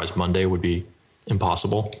curve. Otherwise, Monday would be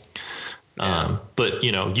impossible. Yeah. But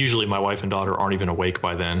usually my wife and daughter aren't even awake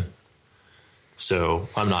by then. So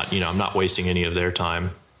I'm not wasting any of their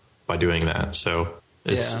time by doing that. So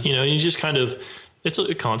it's, you just kind of, it's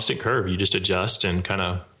a constant curve. You just adjust and kind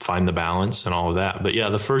of find the balance and all of that. But yeah,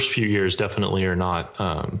 the first few years definitely are not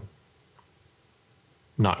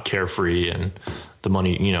carefree, and the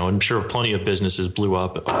money, I'm sure plenty of businesses blew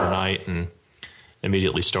up overnight and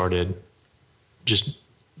immediately started just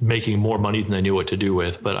making more money than they knew what to do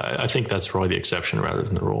with. But I think that's probably the exception rather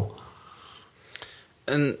than the rule.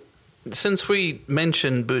 And since we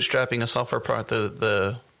mentioned bootstrapping a software product,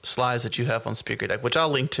 the slides that you have on Speaker Deck, which I'll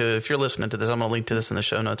link to, if you're listening to this, I'm going to link to this in the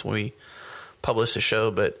show notes when we publish the show.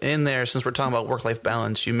 But in there, since we're talking about work-life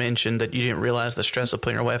balance, you mentioned that you didn't realize the stress of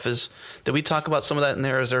putting your wife is. Did we talk about some of that in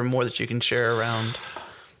there? Or is there more that you can share around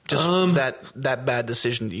just that bad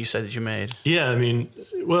decision that you said that you made? Yeah, I mean,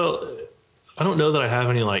 well, I don't know that I have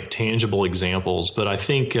any like tangible examples, but I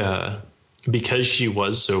think because she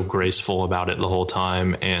was so graceful about it the whole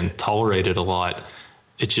time and tolerated a lot,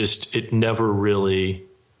 it never really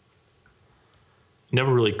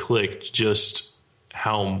clicked just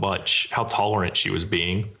how tolerant she was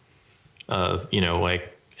being.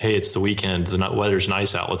 Like, hey, it's the weekend, the weather's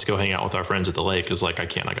nice out, let's go hang out with our friends at the lake. It's like, I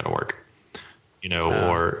gotta work,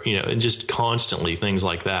 and just constantly things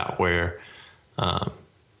like that where,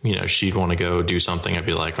 she'd want to go do something. I'd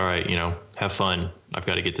be like, all right, have fun. I've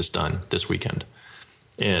got to get this done this weekend.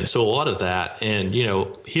 And so a lot of that, and,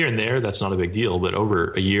 here and there, that's not a big deal, but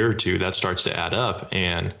over a year or two, that starts to add up.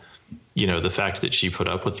 And, the fact that she put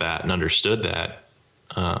up with that and understood that,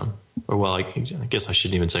 I guess I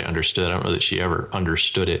shouldn't even say understood. I don't know that she ever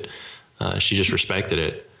understood it. She just respected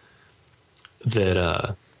it.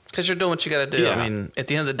 That, because you're doing what you got to do. Yeah. I mean, at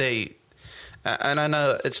the end of the day, and I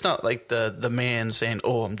know it's not like the man saying,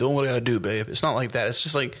 "Oh, I'm doing what I got to do, babe." It's not like that. It's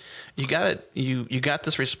just like you got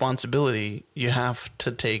this responsibility. You have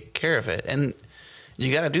to take care of it, and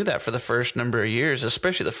you got to do that for the first number of years,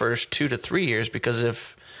 especially the first 2 to 3 years, because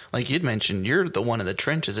if, like you'd mentioned, you're the one in the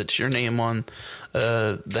trenches. It's your name on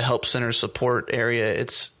the help center support area.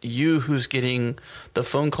 It's you who's getting the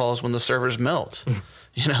phone calls when the servers melt.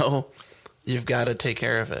 You've got to take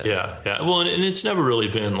care of it. Yeah. Well, and it's never really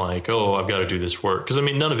been like, oh, I've got to do this work. Because,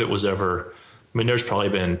 none of it was ever, there's probably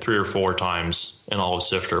been 3 or 4 times in all of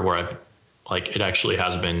Sifter where it actually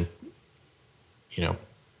has been,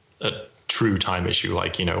 a true time issue.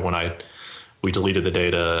 Like, when we deleted the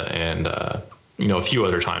data and, a few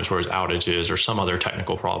other times where it was outages or some other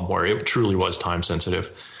technical problem where it truly was time sensitive.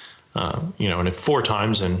 And if 4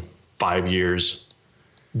 times in 5 years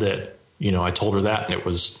that, I told her that, and it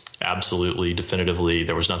was absolutely definitively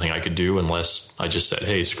there was nothing I could do unless I just said,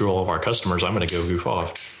 hey, screw all of our customers, I'm going to go goof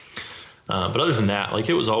off. But other than that,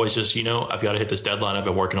 it was always just, I've got to hit this deadline. I've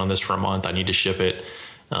been working on this for a month. I need to ship it.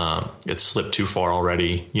 It's slipped too far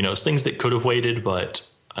already. It's things that could have waited, but,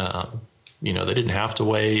 they didn't have to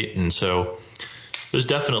wait. And so there's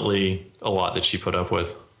definitely a lot that she put up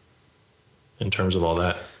with in terms of all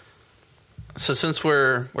that. So since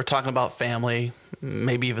we're talking about family,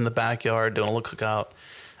 maybe even the backyard, doing a little cookout,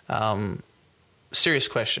 serious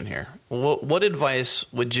question here. What advice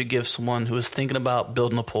would you give someone who is thinking about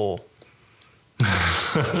building a pool?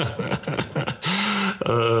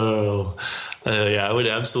 Yeah, I would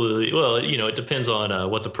absolutely. Well, it depends on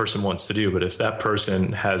what the person wants to do. But if that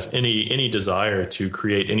person has any desire to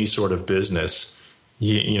create any sort of business,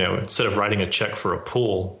 instead of writing a check for a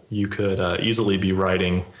pool, you could easily be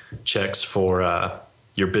writing checks for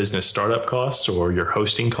your business startup costs or your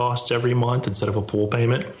hosting costs every month instead of a pool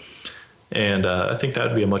payment. And I think that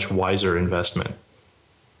would be a much wiser investment.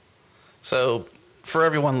 So for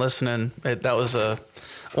everyone listening, that was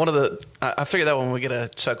one of the. I figured that one would get a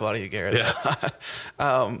chuckle out of you, Garrett.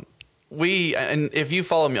 Yeah. And if you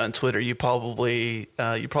follow me on Twitter, you probably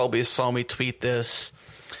saw me tweet this,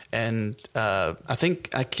 and I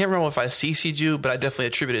can't remember if I CC'd you, but I definitely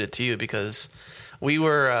attributed it to you because we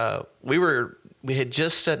had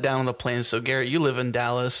just sat down on the plane. So Garrett, you live in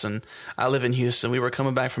Dallas and I live in Houston. We were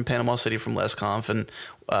coming back from Panama City from LesConf, and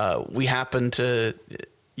we happened to.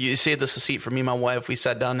 You saved us a seat for me and my wife. We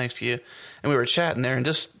sat down next to you, and we were chatting there, and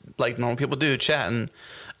just like normal people do, chatting.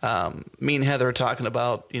 Me and Heather are talking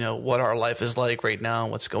about what our life is like right now,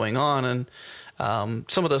 what's going on, and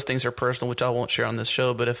some of those things are personal, which I won't share on this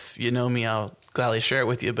show. But if you know me, I'll gladly share it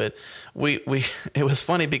with you. But it was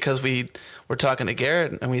funny because we were talking to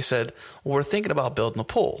Garrett, and we said, well, we're thinking about building a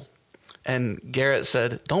pool, and Garrett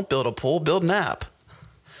said, don't build a pool, build an app.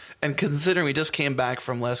 And considering we just came back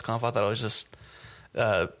from LesConf, I thought it was just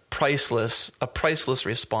a priceless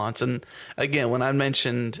response. And again, when I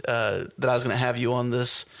mentioned that I was going to have you on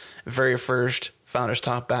this very first Founders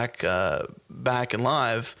Talk back in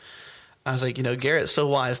live, I was like, Garrett's so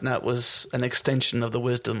wise, and that was an extension of the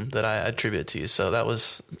wisdom that I attribute to you. So that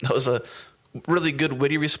was a really good,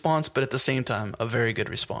 witty response, but at the same time, a very good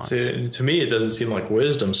response. See, to me, it doesn't seem like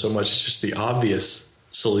wisdom so much. It's just the obvious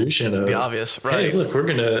solution of the obvious, right? Hey, look, we're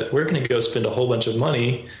gonna go spend a whole bunch of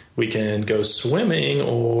money. We can go swimming,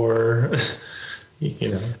 or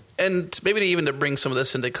And maybe even to bring some of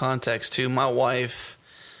this into context too, my wife,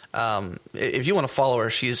 if you want to follow her,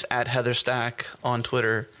 she's at Heather Stack on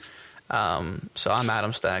Twitter. So I'm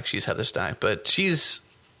Adam Stack, she's Heather Stack, but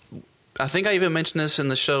I think I even mentioned this in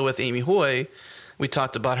the show with Amy Hoy. We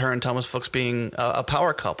talked about her and Thomas Fuchs being a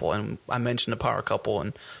power couple, and I mentioned a power couple.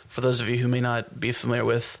 And for those of you who may not be familiar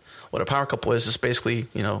with what a power couple is, it's basically,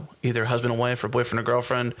 either husband and wife or boyfriend or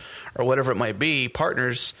girlfriend or whatever it might be,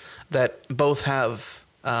 partners that both have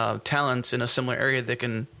talents in a similar area that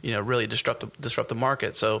can, really disrupt the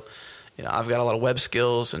market. So, I've got a lot of web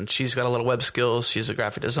skills, and she's got a lot of web skills. She's a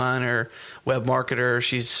graphic designer, web marketer.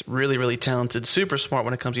 She's really, really talented, super smart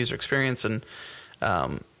when it comes to user experience. And,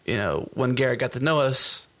 when Garrett got to know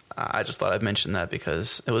us, I just thought I'd mention that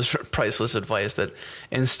because it was priceless advice that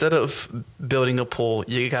instead of building a pool,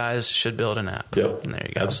 you guys should build an app. Yep. And there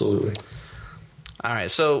you go. Absolutely. All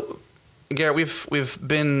right. So, Garrett, we've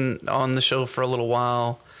been on the show for a little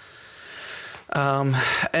while. And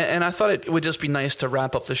I thought it would just be nice to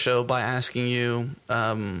wrap up the show by asking you,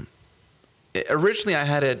 originally I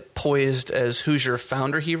had it poised as who's your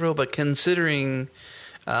founder hero, but considering,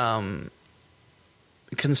 I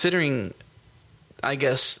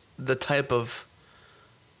guess, the type of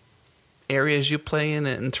areas you play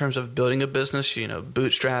in terms of building a business,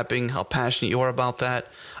 bootstrapping, how passionate you are about that,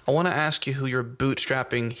 I want to ask you who your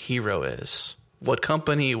bootstrapping hero is. What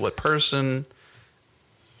company, what person?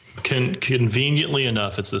 Conveniently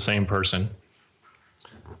enough, it's the same person.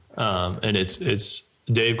 And it's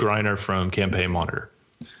Dave Greiner from Campaign Monitor,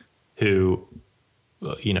 who,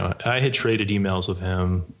 I had traded emails with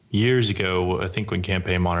him years ago, I think when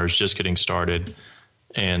Campaign Monitor was just getting started,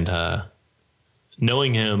 and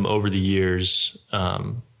knowing him over the years, a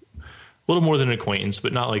little more than an acquaintance,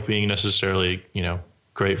 but not like being necessarily,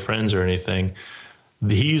 great friends or anything.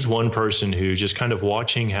 He's one person who, just kind of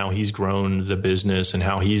watching how he's grown the business and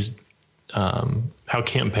how how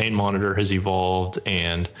Campaign Monitor has evolved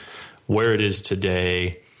and where it is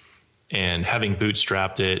today, and having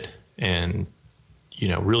bootstrapped it and,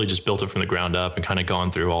 really just built it from the ground up and kind of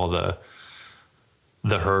gone through all the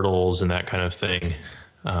hurdles and that kind of thing.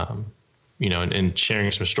 And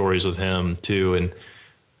sharing some stories with him too. And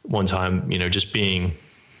one time, just being,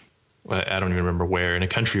 I don't even remember where, in a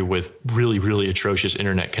country with really, really atrocious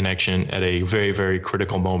internet connection at a very, very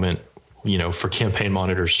critical moment, for Campaign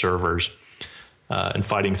Monitor servers, and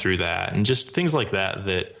fighting through that and just things like that,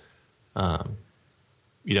 I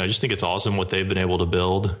just think it's awesome what they've been able to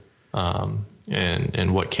build,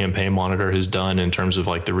 and what Campaign Monitor has done in terms of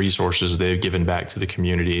like the resources they've given back to the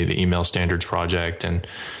community, the Email Standards Project, and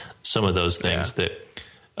some of those things that,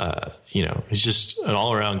 he's just an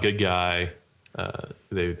all around good guy.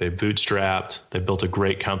 They bootstrapped, they built a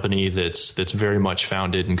great company that's very much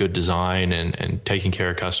founded in good design and taking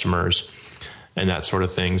care of customers and that sort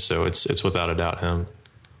of thing. So it's without a doubt him.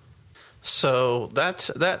 So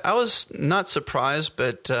that I was not surprised,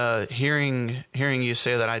 but hearing you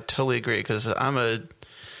say that, I totally agree, because I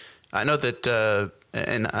know that,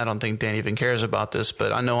 and I don't think Dan even cares about this,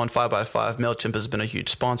 but I know on 5x5, MailChimp has been a huge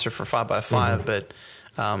sponsor for 5x5, but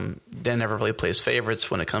Dan never really plays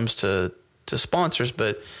favorites when it comes to sponsors.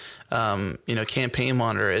 But Campaign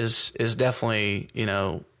Monitor is definitely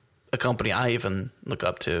a company I even look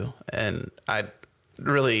up to, and I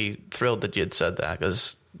really thrilled that you had said that,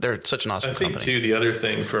 because they're such an awesome company. I think, too, the other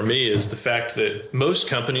thing for me is the fact that most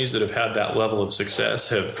companies that have had that level of success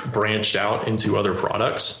have branched out into other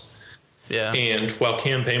products. Yeah. And while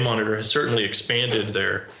Campaign Monitor has certainly expanded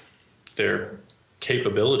their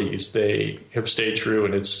capabilities, they have stayed true,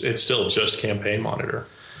 and it's still just Campaign Monitor.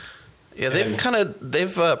 Yeah, they've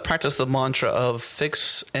practiced the mantra of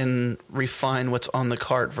fix and refine what's on the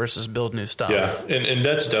cart versus build new stuff. Yeah, and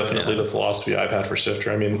that's definitely the philosophy I've had for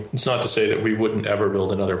Sifter. I mean, it's not to say that we wouldn't ever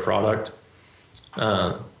build another product,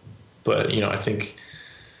 but I think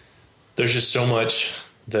there's just so much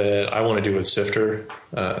that I want to do with Sifter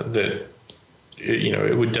that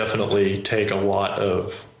it would definitely take a lot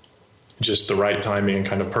of just the right timing and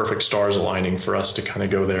kind of perfect stars aligning for us to kind of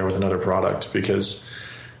go there with another product, because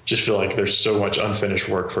just feel like there's so much unfinished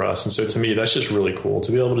work for us. And so to me, that's just really cool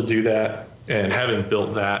to be able to do that, and having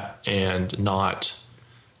built that and not,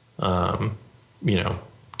 to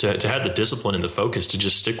have the discipline and the focus to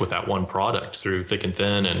just stick with that one product through thick and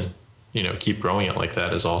thin and, keep growing it like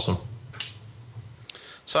that is awesome.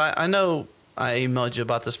 So I know I emailed you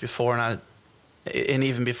about this before, and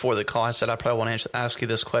even before the call, I said I probably want to ask you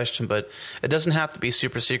this question, but it doesn't have to be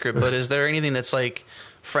super secret. But is there anything that's like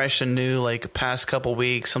fresh and new, like past couple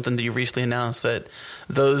weeks, something that you recently announced that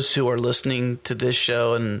those who are listening to this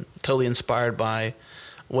show and totally inspired by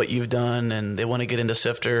what you've done and they want to get into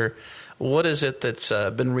Sifter, what is it that's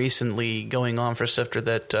been recently going on for Sifter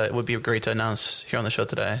that it would be great to announce here on the show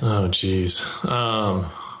today? Oh, geez.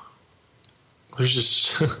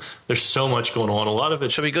 There's so much going on. A lot of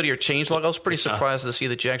it. Should we go to your changelog? I was pretty surprised to see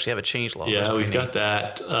that you actually have a changelog. Yeah, we've got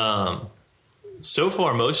that. So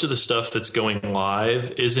far, most of the stuff that's going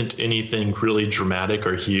live isn't anything really dramatic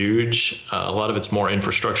or huge. A lot of it's more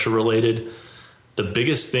infrastructure related. The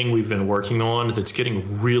biggest thing we've been working on that's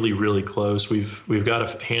getting really, really close, we've got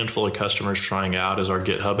a handful of customers trying out, is our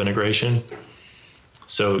GitHub integration.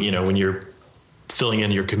 So, when you're filling in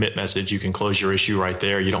your commit message, you can close your issue right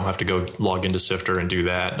there. You don't have to go log into Sifter and do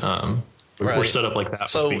that. We're set up like that.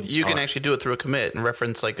 So you can actually do it through a commit and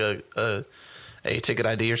reference like a ticket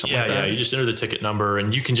ID or something like that? Yeah, you just enter the ticket number,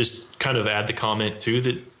 and you can just kind of add the comment to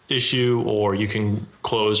the issue, or you can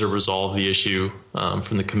close or resolve the issue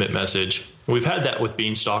from the commit message. We've had that with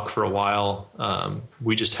Beanstalk for a while.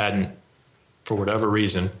 We just hadn't, for whatever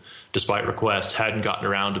reason, despite requests, hadn't gotten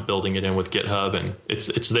around to building it in with GitHub, and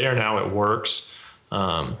it's there now. It works.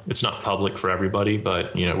 It's not public for everybody,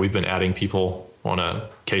 but we've been adding people on a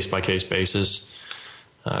case-by-case basis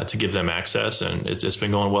to give them access, and it's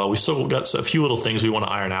been going well. We still got a few little things we want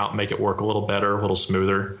to iron out, make it work a little better, a little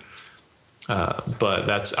smoother. But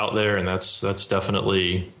that's out there, and that's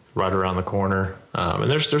definitely right around the corner. And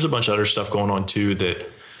there's a bunch of other stuff going on too that,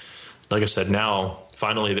 like I said, now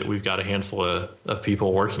finally that we've got a handful of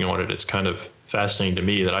people working on it, it's kind of fascinating to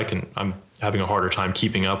me that I'm having a harder time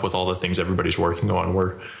keeping up with all the things everybody's working on.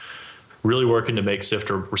 We're really working to make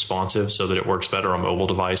Sifter responsive so that it works better on mobile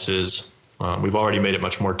devices. We've already made it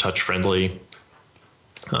much more touch friendly.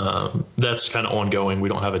 That's kind of ongoing. We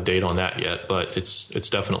don't have a date on that yet, but it's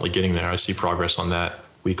definitely getting there. I see progress on that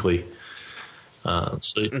weekly.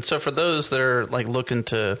 So for those that are like looking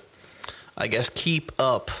to, I guess, keep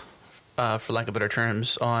up, for lack of better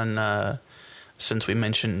terms, on since we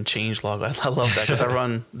mentioned changelog, I love that because I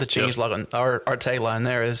run the changelog on our tagline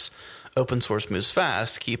there is open source moves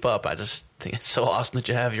fast, keep up. I just think it's so awesome that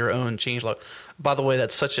you have your own changelog. By the way,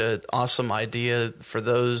 that's such an awesome idea for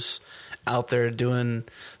those out there doing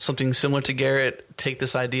something similar to Garrett. Take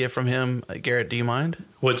this idea from him. Garrett, do you mind?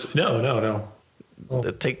 No. Oh.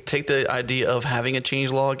 Take the idea of having a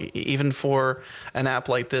changelog, even for an app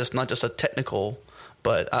like this, not just a technical.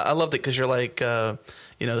 But I loved it because you're like,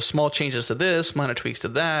 small changes to this, minor tweaks to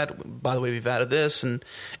that. By the way, we've added this, and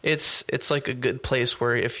it's like a good place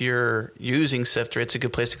where if you're using Sifter, it's a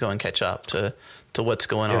good place to go and catch up to what's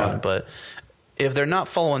going on. But if they're not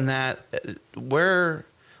following that, where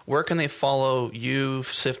can they follow you,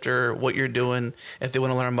 Sifter, what you're doing? If they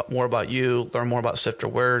want to learn more about you, learn more about Sifter,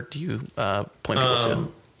 where do you point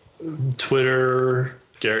people to? Twitter,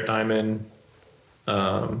 Garrett Dimon,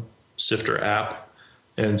 Sifter app,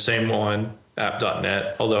 and same on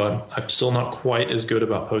app.net, although I'm still not quite as good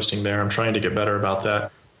about posting there. I'm trying to get better about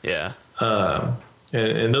that. Yeah.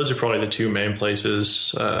 And those are probably the two main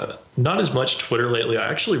places. Not as much Twitter lately. I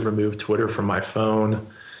actually removed Twitter from my phone.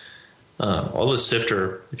 Although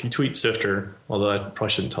Sifter, if you tweet Sifter, although I probably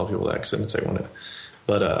shouldn't tell people that because then if they want it.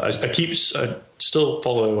 But I still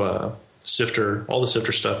follow Sifter. All the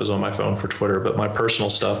Sifter stuff is on my phone for Twitter, but my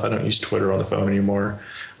personal stuff, I don't use Twitter on the phone anymore.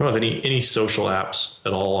 I don't have any social apps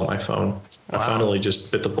at all on my phone. Wow. I finally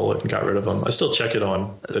just bit the bullet and got rid of them. I still check it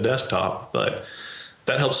on the desktop, but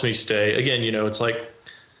that helps me stay. Again, it's like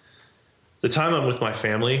the time I'm with my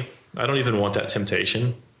family, I don't even want that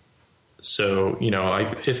temptation. So,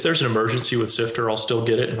 if there's an emergency with Sifter, I'll still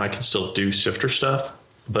get it and I can still do Sifter stuff.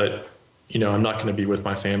 But, I'm not going to be with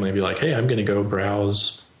my family and be like, hey, I'm going to go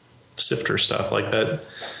browse Sifter stuff like that.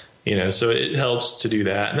 So it helps to do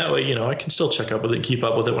that. And that way, I can still check up with it, keep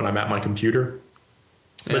up with it when I'm at my computer.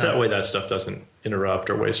 But that way that stuff doesn't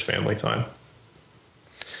interrupt or waste family time.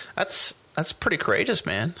 That's pretty courageous,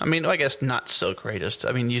 man. I mean, I guess not so courageous.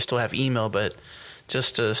 I mean, you still have email, but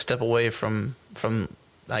just to step away from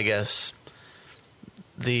I guess,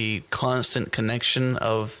 the constant connection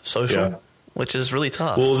of social, which is really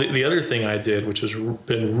tough. Well, the other thing I did, which has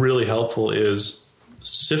been really helpful, is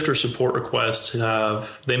Sifter support requests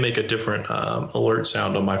they make a different alert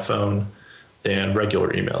sound on my phone than regular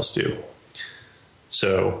emails do.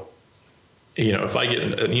 So, if I get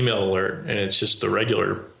an email alert and it's just the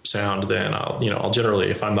regular sound, then I'll generally,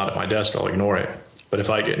 if I'm not at my desk, I'll ignore it. But if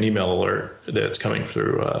I get an email alert that's coming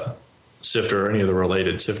through Sifter or any of the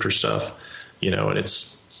related Sifter stuff, and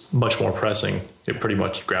it's much more pressing, it pretty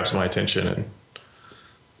much grabs my attention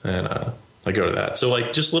and I go to that. So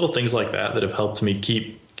like just little things like that have helped me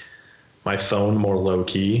keep my phone more low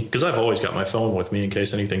key, because I've always got my phone with me in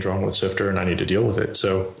case anything's wrong with Sifter and I need to deal with it.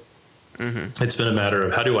 So it's been a matter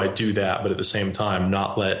of how do I do that, but at the same time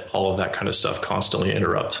not let all of that kind of stuff constantly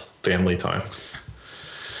interrupt family time.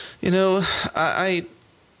 I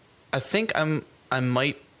think I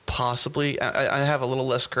might possibly, I have a little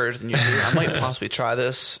less courage than you do. I might possibly try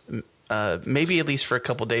this, maybe at least for a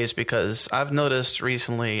couple days, because I've noticed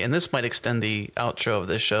recently, and this might extend the outro of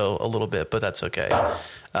this show a little bit, but that's okay.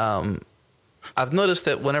 I've noticed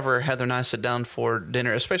that whenever Heather and I sit down for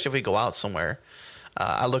dinner, especially if we go out somewhere,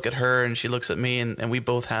 I look at her and she looks at me, and we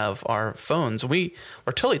both have our phones. We're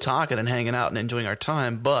totally talking and hanging out and enjoying our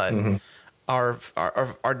time, but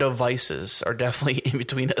our devices are definitely in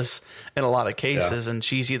between us in a lot of cases. And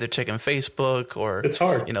she's either checking Facebook or it's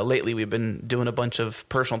hard. Lately we've been doing a bunch of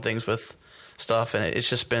personal things with stuff, and it's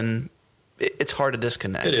just been it's hard to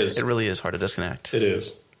disconnect. It is. It really is hard to disconnect. It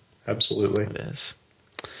is. Absolutely. It is.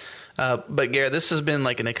 But Garrett, this has been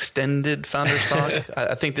like an extended Founders Talk.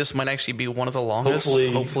 I think this might actually be one of the longest.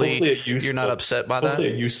 Hopefully you're not upset by that.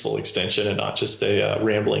 Hopefully a useful extension and not just a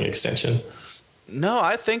rambling extension. No,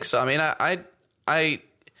 I think so. I mean,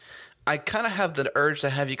 I kind of have the urge to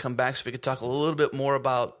have you come back so we could talk a little bit more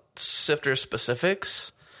about Sifter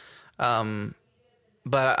specifics.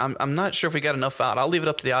 But I'm not sure if we got enough out. I'll leave it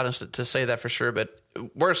up to the audience to say that for sure. But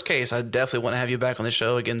worst case, I definitely want to have you back on the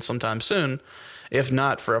show again sometime soon, if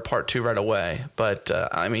not for a part 2 right away. But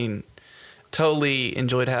I mean, totally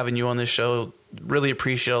enjoyed having you on this show. Really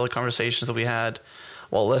appreciate all the conversations that we had.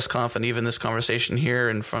 Well, less confident even this conversation here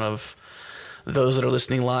in front of those that are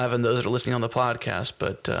listening live and those that are listening on the podcast.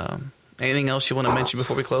 But anything else you want to mention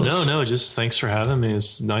before we close? No, just thanks for having me.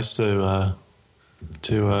 It's nice to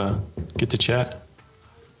get to chat.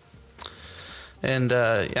 And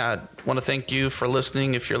I want to thank you for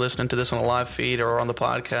listening. If you're listening to this on a live feed or on the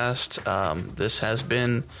podcast, this has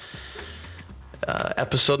been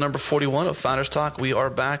episode number 41 of Founders Talk. We are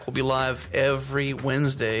back. We'll be live every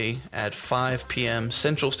Wednesday at 5 p.m.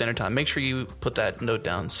 Central Standard Time. Make sure you put that note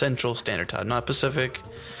down. Central Standard Time, not Pacific,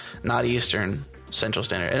 not Eastern. Central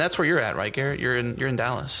Standard, and that's where you're at, right, Garrett? You're in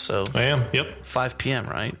Dallas, so I am. Yep. 5 p.m.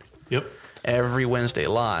 Right? Yep. Every Wednesday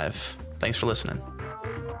live. Thanks for listening.